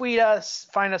could tweet us,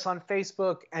 find us on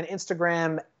Facebook and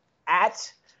Instagram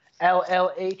at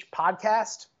LLH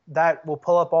Podcast. That will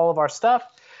pull up all of our stuff.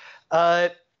 You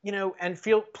know, and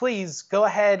please go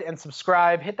ahead and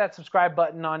subscribe. Hit that subscribe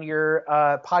button on your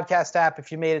podcast app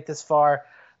if you made it this far.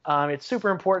 It's super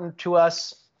important to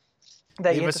us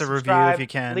that you leave us a subscribe. review if you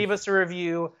can. Leave us a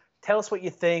review. Tell us what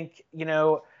you think. You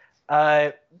know,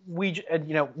 we'll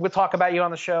talk about you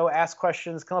on the show. Ask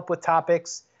questions. Come up with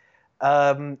topics.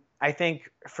 I think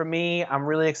for me, I'm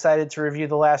really excited to review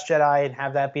The Last Jedi and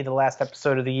have that be the last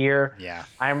episode of the year. Yeah.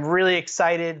 I'm really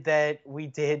excited that we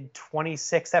did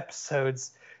 26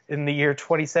 episodes in the year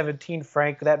 2017,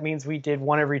 Frank. That means we did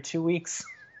one every 2 weeks.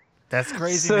 That's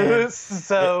crazy, man.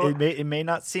 So it may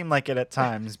not seem like it at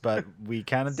times, but we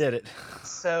kind of did it.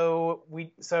 So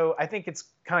I think it's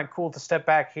kind of cool to step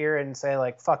back here and say,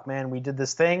 like, fuck, man, we did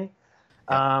this thing.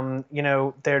 Yep. You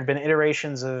know, there had been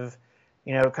iterations of,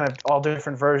 you know, kind of all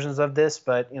different versions of this,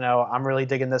 but, you know, I'm really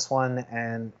digging this one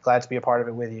and glad to be a part of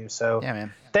it with you. So Yeah,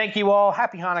 man. Thank you all.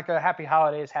 Happy Hanukkah, happy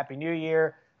holidays, happy New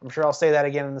Year. I'm sure I'll say that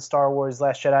again in the Star Wars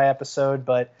Last Jedi episode,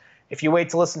 but if you wait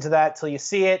to listen to that till you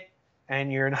see it,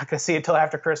 and you're not going to see it till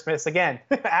after Christmas, again,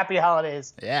 happy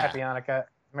holidays, Yeah. happy Hanukkah,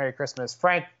 Merry Christmas.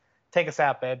 Frank, take us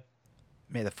out, babe.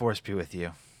 May the Force be with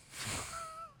you.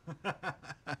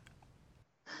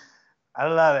 I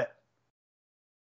love it.